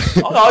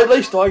 At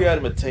least I go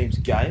to my team's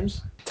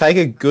games. Take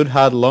a good,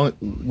 hard, long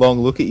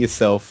look at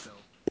yourself.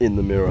 In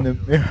the mirror.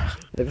 Yeah,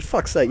 for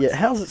fuck's sake, yeah,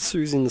 how's it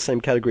Suze in the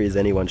same category as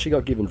anyone? She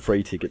got given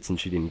free tickets and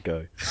she didn't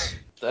go.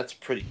 That's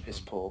pretty piss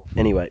poor.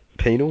 Anyway,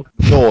 Penal?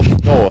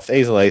 North,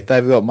 easily.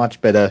 They've got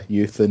much better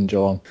youth than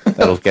Geelong.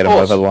 That'll get them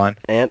over the line.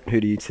 Ant, who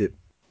do you tip?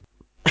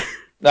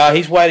 No,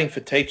 he's waiting for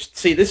Teach.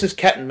 See, this is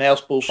cat and mouse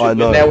bullshit. I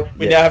know.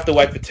 We now have to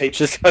wait for Teach.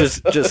 Just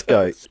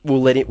go.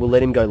 We'll let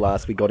him go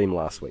last. We got him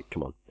last week.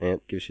 Come on,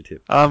 Ant, give us your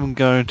tip. I'm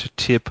going to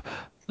tip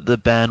the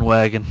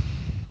bandwagon.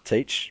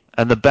 Teach?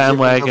 And the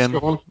bandwagon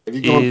Have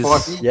you gone, is...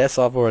 Fifey? Yes,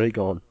 I've already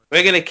gone.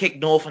 We're going to kick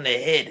North in the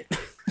head.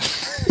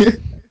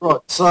 Right,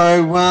 so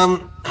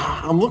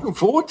I'm looking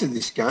forward to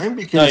this game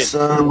because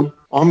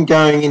I'm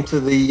going into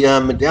the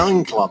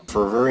Medallion Club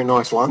for a very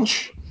nice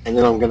lunch, and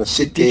then I'm going to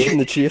sit there. In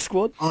the cheer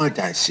squad? I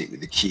don't sit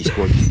with the cheer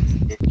squad.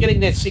 Getting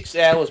there 6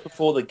 hours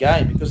before the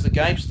game because the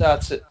game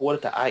starts at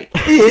 7:45.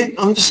 Yeah,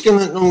 I'm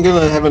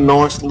gonna have a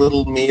nice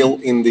little meal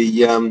in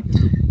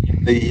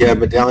the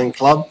Medallion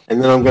Club,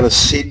 and then I'm going to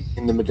sit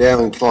in the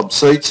Medallion Club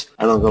seats,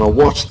 and I'm going to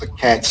watch the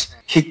Cats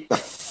kick the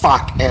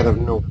fuck out of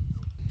North.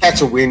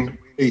 Cats will win.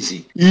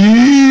 Easy.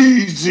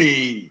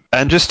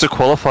 And just to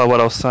qualify what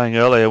I was saying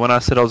earlier, when I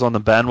said I was on the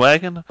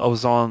bandwagon, I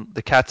was on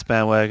the Cats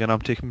bandwagon. I'm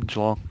tipping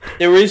Geelong.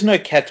 There is no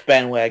Cats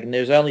bandwagon.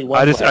 There's only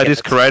one. I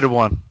just created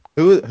one.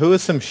 Who are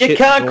some shit? You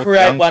can't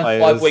create one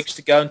players? 5 weeks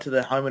to go into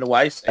the home and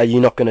away season. Are you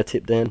not going to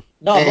tip, Dan?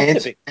 No, I'm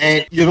not tipping.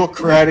 And you're not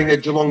creating a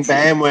Geelong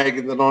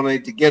bandwagon that I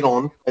need to get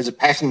on as a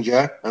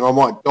passenger, and I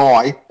might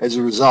die as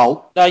a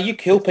result. No, you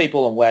kill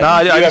people on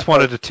wagons. No, I just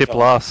wanted to tip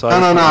last. So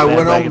No.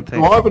 When I'm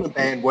driving a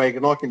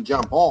bandwagon, I can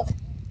jump off.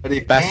 But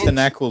if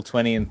Bastinackle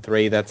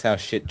 20-3, that's how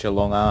shit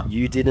Geelong are.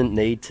 You didn't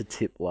need to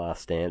tip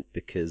last, Ant,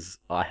 because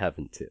I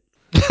haven't tipped.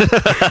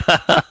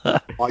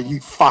 Oh,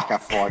 you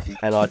fucker, Fifey.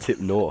 And I tip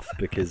North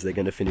because they're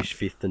going to finish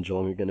 5th and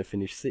Geelong are going to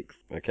finish 6th.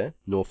 Okay?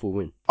 North will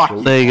win.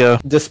 There you go.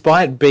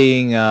 Despite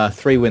being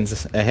 3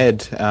 wins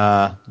ahead,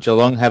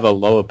 Geelong have a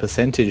lower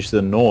percentage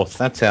than North.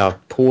 That's how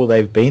poor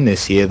they've been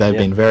this year. They've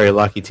been very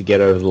lucky to get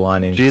over the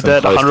line in some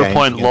that close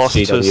 100-point games loss to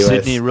GWS.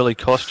 Sydney really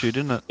cost you,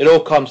 didn't it? It all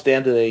comes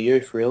down to their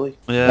youth, really.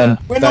 Yeah.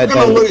 We're not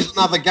going to lose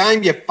another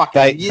game, you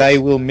fucking idiot. They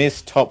will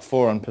miss top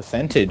 4 on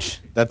percentage.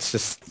 That's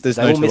just, there's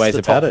They no will two miss ways the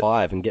about top it.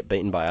 5 and get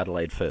beaten by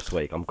Adelaide first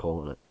week. I'm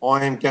calling it.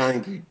 I am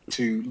going to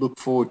to look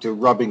forward to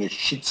rubbing a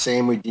shit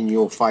sandwich in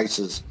your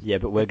faces. Yeah,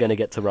 but we're going to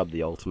get to rub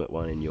the ultimate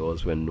one in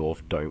yours when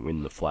North don't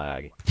win the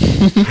flag.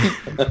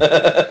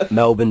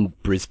 Melbourne,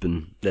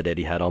 Brisbane, that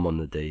Eddie had. I'm on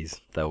the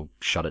D's. They'll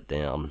shut it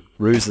down.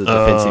 Rue's the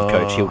defensive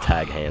coach. He'll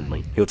tag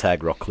Handley. He'll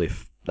tag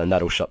Rockcliffe. And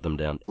that'll shut them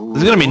down.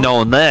 There's going to be no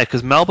one there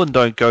because Melbourne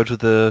don't go to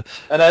the...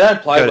 And they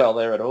don't play well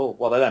there at all.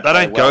 Well, they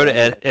don't go to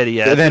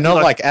Etihad. They're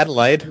not like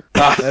Adelaide.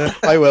 They don't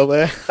play well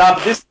there. No,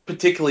 but this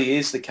particularly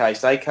is the case.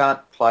 They can't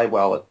play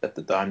well at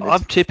the Dome.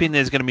 I'm tipping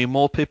there's going to be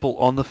more people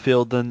on the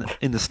field than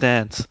in the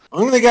stands. I'm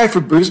going to go for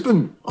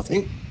Brisbane, I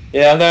think.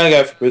 Yeah, I'm going to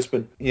go for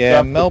Brisbane.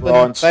 Yeah,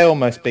 Melbourne, they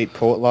almost beat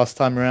Port last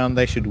time around.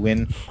 They should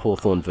win.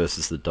 Hawthorn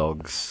versus the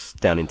Dogs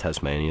down in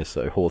Tasmania,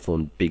 so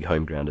Hawthorn, big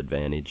home ground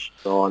advantage.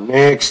 Oh,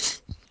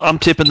 next. I'm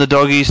tipping the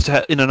Doggies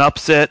in an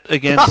upset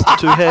against the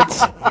Two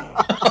Heads.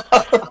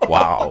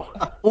 Wow.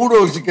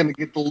 Bulldogs are going to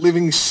get the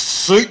living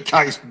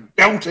suitcase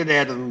belted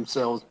out of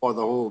themselves by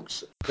the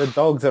Hawks. The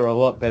Dogs are a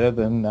lot better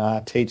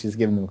than teachers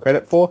give them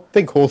credit for. I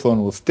think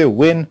Hawthorn will still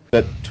win,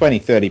 but 20,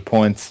 30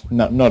 points,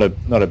 not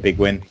a big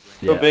win.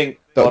 Yeah.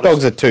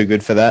 Dogs are too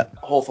good for that.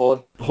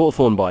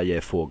 Hawthorn by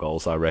 4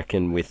 goals, I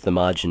reckon, with the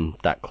margin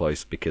that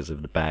close because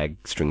of the bag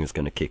Stringer's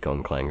going to kick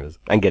on Clangers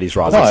and get his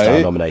Rising Star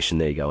nomination.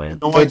 There you go,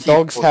 Ant. The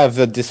Dogs have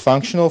a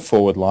dysfunctional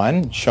forward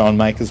line. Sean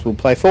Makers will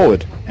play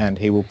forward, and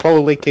he will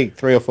probably kick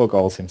 3 or 4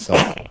 goals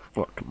himself.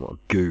 Oh, come on,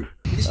 goo.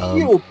 Is he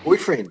your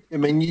boyfriend? I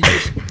mean, you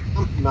just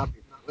pump him up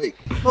every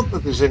week. Not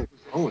that there's anything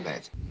wrong with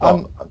that.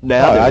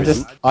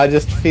 I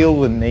just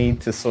feel the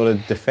need to sort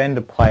of defend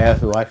a player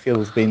who I feel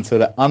has been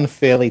sort of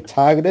unfairly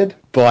targeted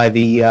by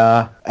the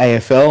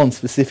AFL and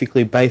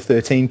specifically Bay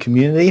 13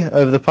 community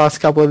over the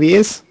past couple of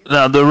years.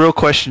 Now, the real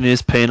question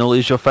is, Penal,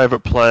 is your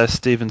favourite player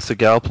Steven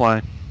Seagal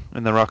playing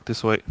in the ruck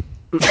this week?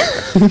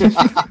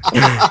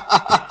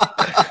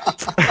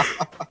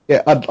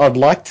 Yeah, I'd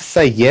like to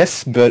say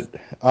yes, but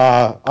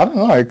I don't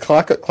know.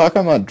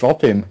 Clarko might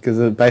drop him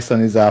because based on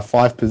his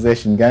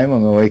 5-possession game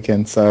on the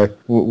weekend, so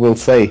we'll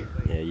see.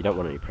 Yeah, you don't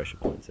want any pressure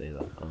points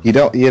either. You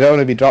don't want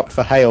to be dropped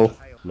for Hale.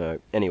 No.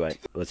 Anyway,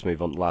 let's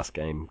move on. Last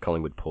game,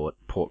 Collingwood-Port.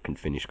 Port can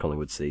finish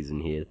Collingwood's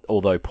season here,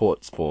 although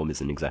Port's form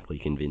isn't exactly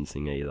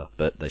convincing either,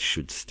 but they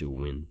should still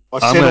win.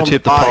 I'm going to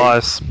tip the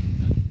Pies.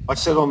 I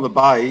said on the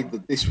Bay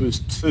that this was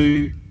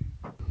 2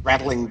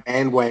 rattling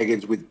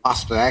bandwagons with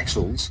busted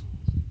axles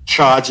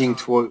charging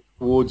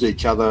towards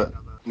each other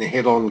in a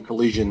head-on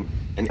collision.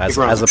 And as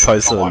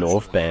opposed to the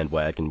North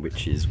bandwagon,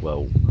 which is,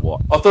 well,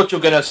 what? I thought you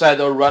were going to say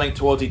they were running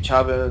towards each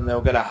other and they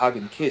were going to hug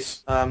and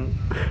kiss.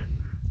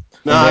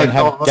 Seeing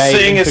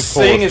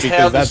as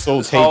how that's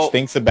all Teach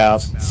thinks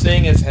about.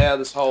 Seeing as how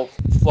this whole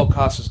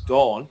vlogcast has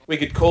gone, we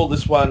could call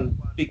this one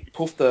Big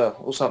Poofta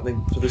or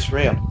something for this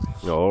round.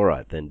 All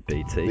right then,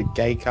 BT. The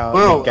gay car.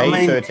 Well, the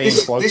gay 13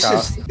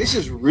 podcast. This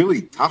is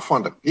really tough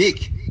one to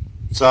pick.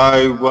 So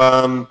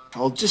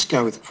I'll just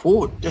go with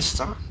Port. Just.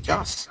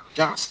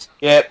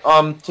 Yeah,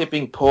 I'm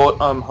tipping Port.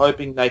 I'm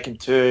hoping they can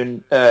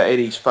turn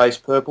Eddie's face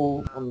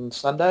purple on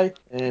Sunday,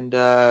 and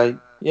go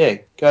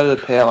to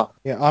the power.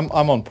 Yeah,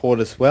 I'm on Port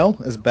as well.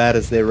 As bad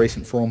as their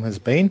recent form has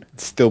been,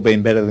 it's still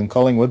been better than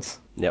Collingwood's.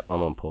 Yep,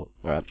 I'm on Port.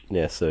 All right,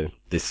 yeah. So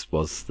this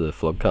was the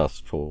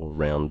vlogcast for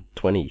round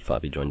 20.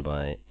 Fabi joined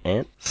by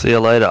Ant. See you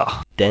later,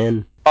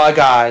 Dan. Bye,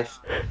 guys.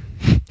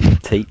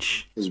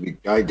 Teach. This is a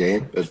big day,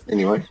 Dan. But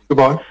anyway,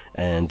 goodbye.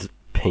 And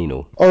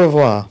Penal. Au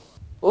revoir.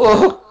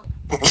 Oh.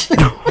 What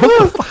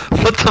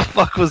the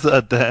fuck was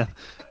that, Dan?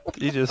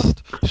 Did you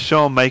just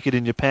show 'em make it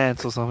in your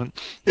pants or something?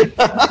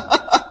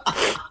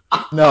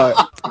 No.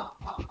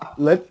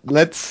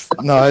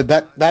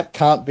 That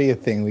can't be a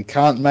thing. We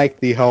can't make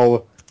we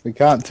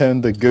can't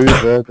turn the goo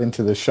verb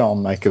into the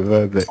Sean maker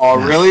verb.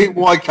 Really?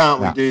 Why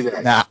can't we do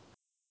that? Nah.